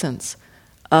absence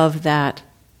of that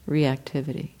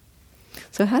reactivity.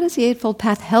 So how does the Eightfold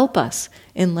Path help us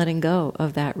in letting go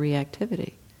of that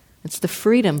reactivity? It's the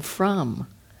freedom from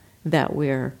that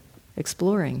we're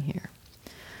exploring here.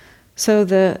 So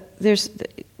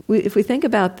if we think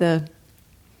about the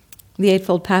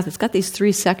Eightfold Path, it's got these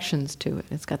three sections to it.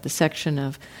 It's got the section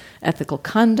of ethical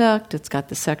conduct, it's got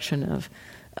the section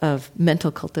of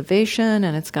mental cultivation,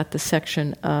 and it's got the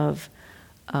section of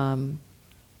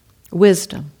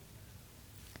wisdom.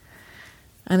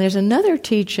 And there's another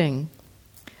teaching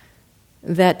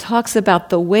that talks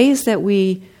about the ways that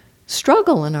we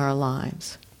struggle in our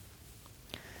lives.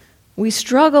 We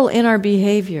struggle in our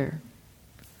behavior.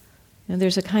 And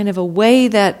there's a kind of a way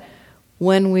that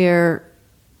when we're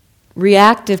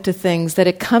reactive to things, that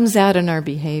it comes out in our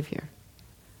behavior.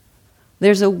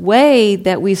 There's a way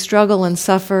that we struggle and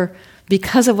suffer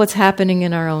because of what's happening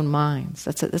in our own minds.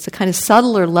 That's a kind of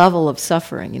subtler level of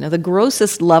suffering. The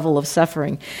grossest level of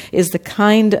suffering is the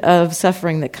kind of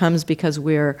suffering that comes because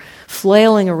we're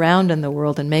flailing around in the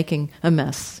world and making a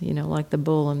mess, like the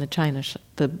bull in the china shop.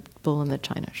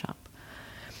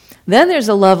 Then there's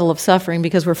a level of suffering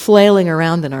because we're flailing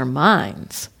around in our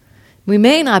minds. We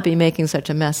may not be making such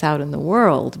a mess out in the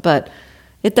world, but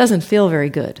it doesn't feel very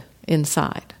good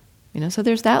inside. So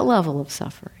there's that level of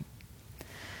suffering.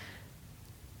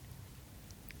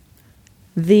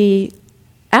 The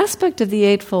aspect of the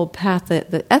Eightfold Path,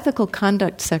 the ethical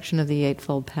conduct section of the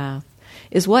Eightfold Path,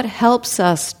 is what helps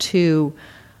us to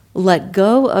let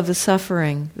go of the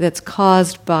suffering that's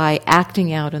caused by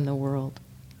acting out in the world.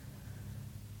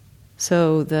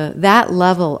 So that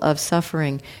level of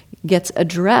suffering gets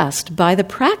addressed by the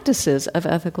practices of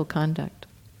ethical conduct.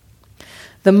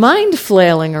 The mind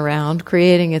flailing around,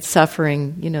 creating its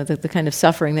suffering, the kind of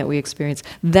suffering that we experience,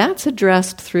 that's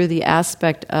addressed through the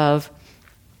aspect of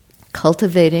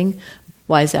cultivating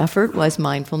wise effort, wise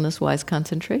mindfulness, wise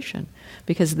concentration,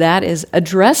 because that is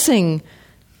addressing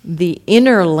the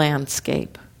inner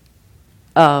landscape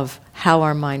of how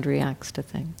our mind reacts to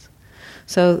things.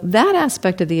 So that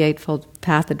aspect of the Eightfold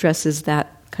Path addresses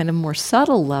that kind of more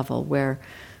subtle level where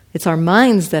it's our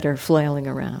minds that are flailing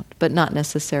around, but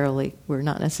we're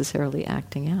not necessarily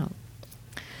acting out.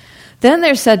 Then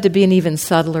there's said to be an even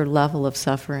subtler level of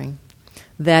suffering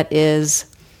that is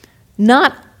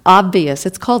not obvious.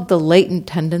 It's called the latent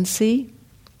tendency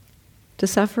to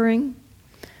suffering.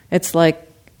 It's like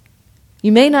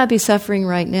you may not be suffering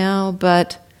right now,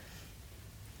 but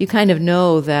you kind of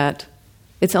know that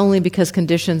it's only because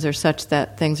conditions are such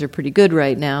that things are pretty good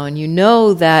right now, and you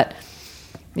know that,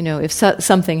 if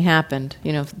something happened,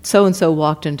 if so-and-so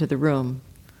walked into the room,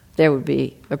 there would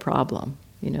be a problem.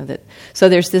 So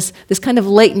there's this kind of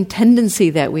latent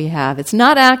tendency that we have. It's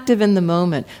not active in the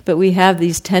moment, but we have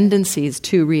these tendencies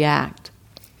to react.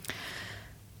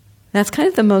 That's kind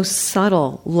of the most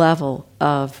subtle level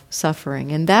of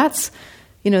suffering, and that's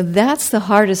the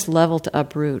hardest level to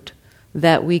uproot.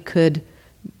 That we could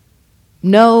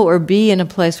know or be in a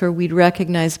place where we'd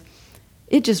recognize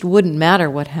it just wouldn't matter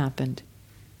what happened.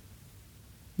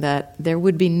 That there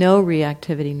would be no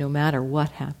reactivity no matter what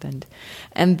happened,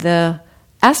 and the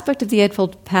aspect of the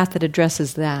Eightfold Path that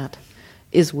addresses that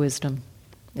is wisdom,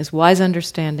 is wise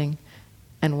understanding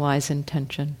and wise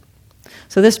intention.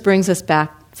 So this brings us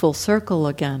back full circle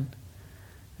again,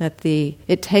 that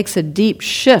it takes a deep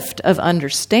shift of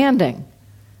understanding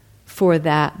for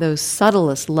those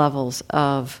subtlest levels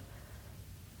of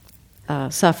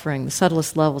suffering, the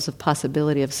subtlest levels of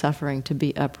possibility of suffering to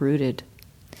be uprooted.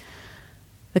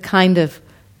 The kind of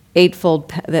eightfold,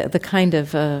 the kind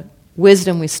of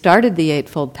wisdom we started the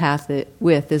Eightfold Path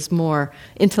with is more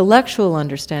intellectual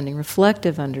understanding,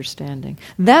 reflective understanding.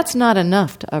 That's not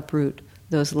enough to uproot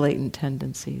those latent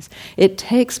tendencies. It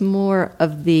takes more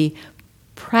of the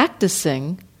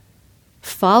practicing,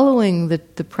 following the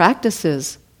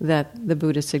practices that the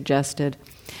Buddha suggested,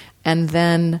 and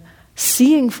then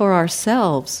seeing for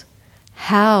ourselves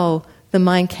how the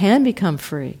mind can become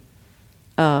free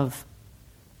of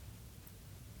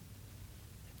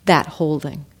that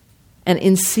holding. And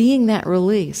in seeing that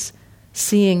release,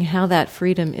 seeing how that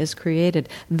freedom is created,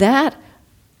 that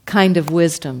kind of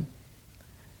wisdom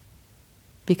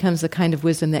becomes the kind of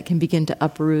wisdom that can begin to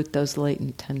uproot those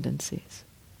latent tendencies.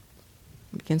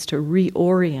 It begins to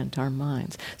reorient our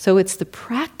minds. So it's the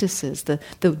practices, the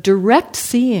direct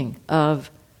seeing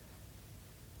of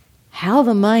how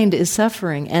the mind is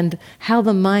suffering and how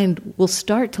the mind will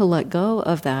start to let go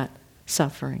of that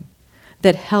suffering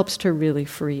that helps to really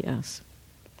free us.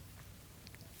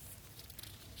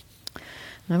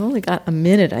 And I've only got a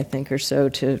minute, I think, or so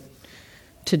to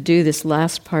do this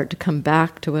last part, to come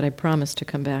back to what I promised to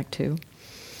come back to.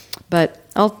 But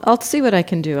I'll see what I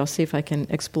can do. I'll see if I can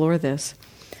explore this.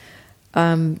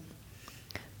 So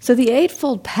the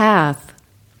Eightfold Path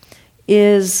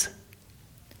is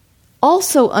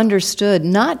also understood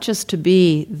not just to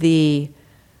be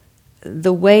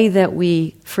the way that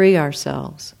we free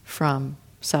ourselves from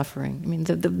suffering. I mean,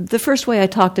 the first way I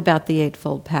talked about the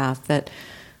Eightfold Path, that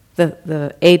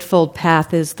the Eightfold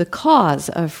Path is the cause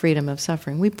of freedom of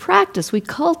suffering. We practice, we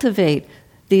cultivate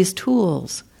these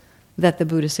tools that the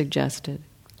Buddha suggested.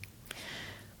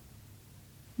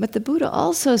 But the Buddha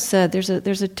also said there's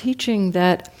a teaching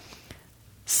that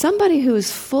somebody who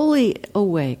is fully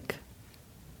awake,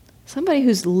 somebody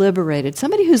who's liberated,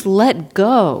 somebody who's let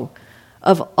go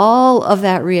of all of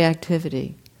that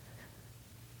reactivity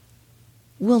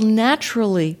will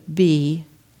naturally be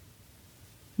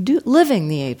living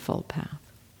the Eightfold Path.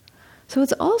 So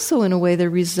it's also, in a way, the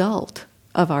result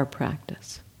of our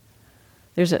practice.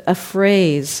 There's a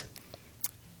phrase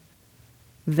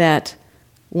that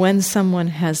when someone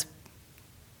has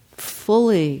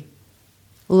fully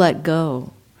let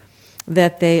go,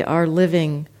 that they are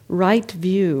living right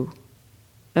view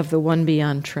of the one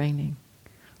beyond training,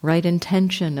 right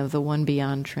intention of the one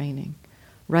beyond training,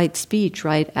 right speech,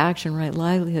 right action, right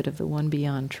livelihood of the one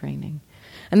beyond training.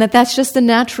 And that's just the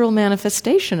natural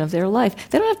manifestation of their life.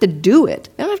 They don't have to do it.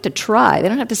 They don't have to try. They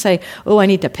don't have to say, oh, I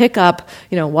need to pick up,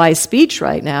 wise speech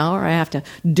right now, or I have to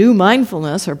do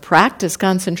mindfulness or practice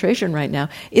concentration right now.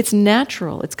 It's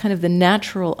natural. It's kind of the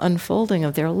natural unfolding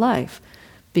of their life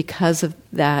because of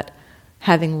that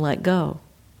having let go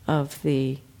of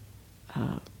the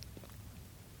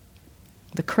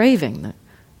craving,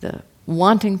 the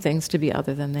wanting things to be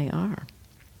other than they are.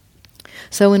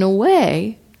 So in a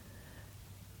way,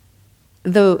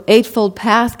 the Eightfold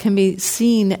Path can be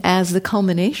seen as the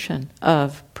culmination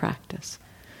of practice.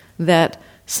 That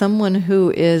someone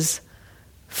who is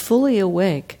fully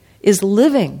awake is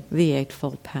living the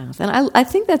Eightfold Path. And I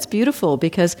think that's beautiful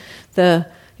because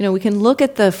we can look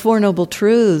at the Four Noble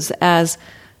Truths as,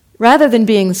 rather than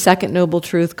being the second noble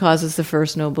truth causes the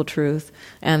first noble truth,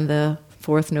 and the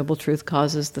fourth noble truth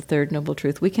causes the third noble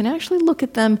truth, we can actually look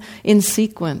at them in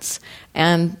sequence.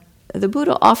 And the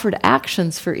Buddha offered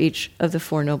actions for each of the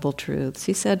Four Noble Truths.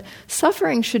 He said,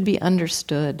 suffering should be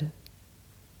understood.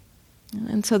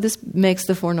 And so this makes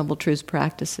the Four Noble Truths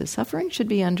practices. Suffering should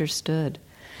be understood.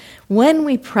 When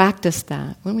we practice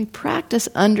that, when we practice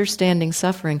understanding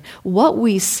suffering, what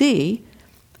we see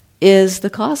is the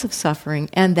cause of suffering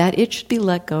and that it should be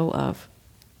let go of.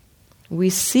 We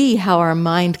see how our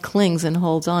mind clings and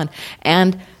holds on,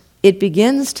 and it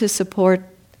begins to support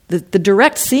the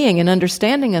direct seeing and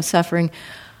understanding of suffering.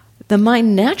 The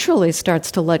mind naturally starts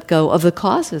to let go of the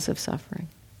causes of suffering.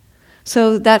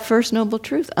 So that first noble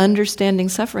truth, understanding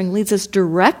suffering, leads us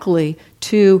directly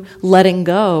to letting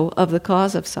go of the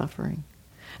cause of suffering.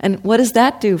 And what does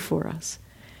that do for us?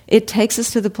 It takes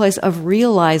us to the place of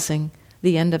realizing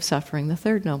the end of suffering, the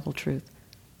third noble truth.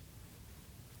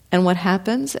 And what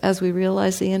happens as we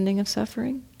realize the ending of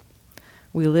suffering?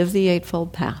 We live the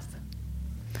Eightfold Path.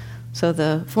 So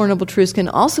the Four Noble Truths can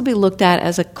also be looked at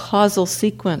as a causal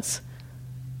sequence.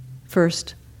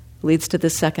 First leads to the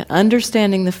second.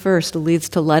 Understanding the first leads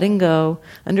to letting go.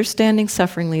 Understanding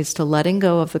suffering leads to letting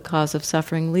go of the cause of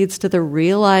suffering, leads to the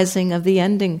realizing of the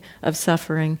ending of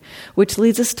suffering, which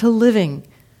leads us to living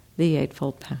the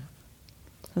Eightfold Path.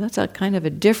 So that's a kind of a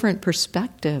different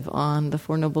perspective on the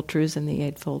Four Noble Truths and the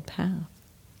Eightfold Path.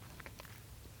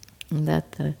 And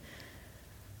that the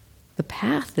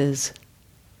path is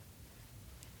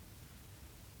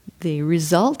the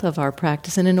result of our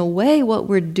practice, and in a way what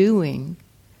we're doing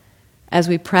as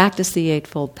we practice the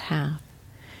Eightfold Path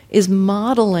is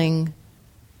modeling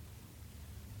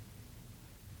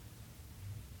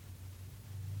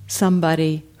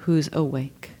somebody who's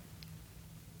awake.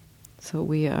 So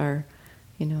we are,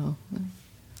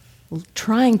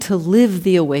 trying to live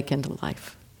the awakened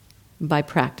life by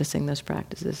practicing those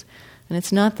practices. And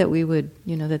it's not that we would,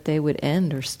 that they would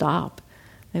end or stop.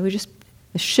 They would just,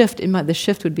 the shift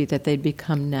would be that they'd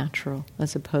become natural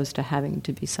as opposed to having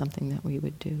to be something that we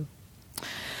would do.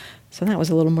 So that was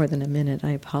a little more than a minute.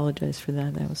 I apologize for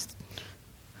that. That was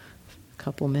a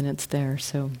couple minutes there.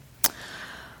 So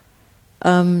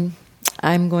I'm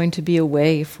going to be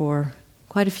away for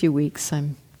quite a few weeks.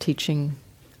 I'm teaching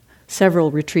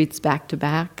several retreats back to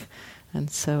back. And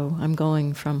so I'm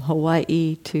going from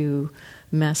Hawaii to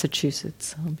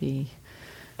Massachusetts. I'll be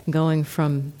going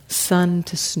from sun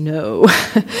to snow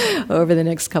over the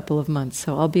next couple of months.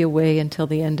 So I'll be away until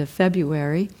the end of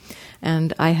February.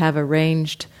 And I have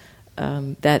arranged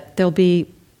that there'll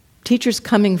be teachers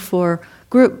coming for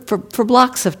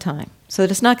blocks of time. So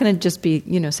that it's not going to just be,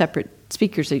 separate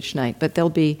speakers each night, but there'll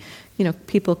be,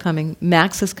 people coming.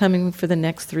 Max is coming for the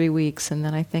next 3 weeks, and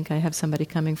then I think I have somebody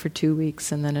coming for 2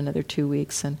 weeks, and then another 2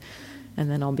 weeks, and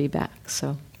then I'll be back.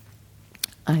 So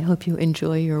I hope you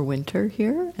enjoy your winter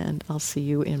here, and I'll see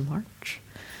you in March.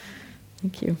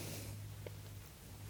 Thank you.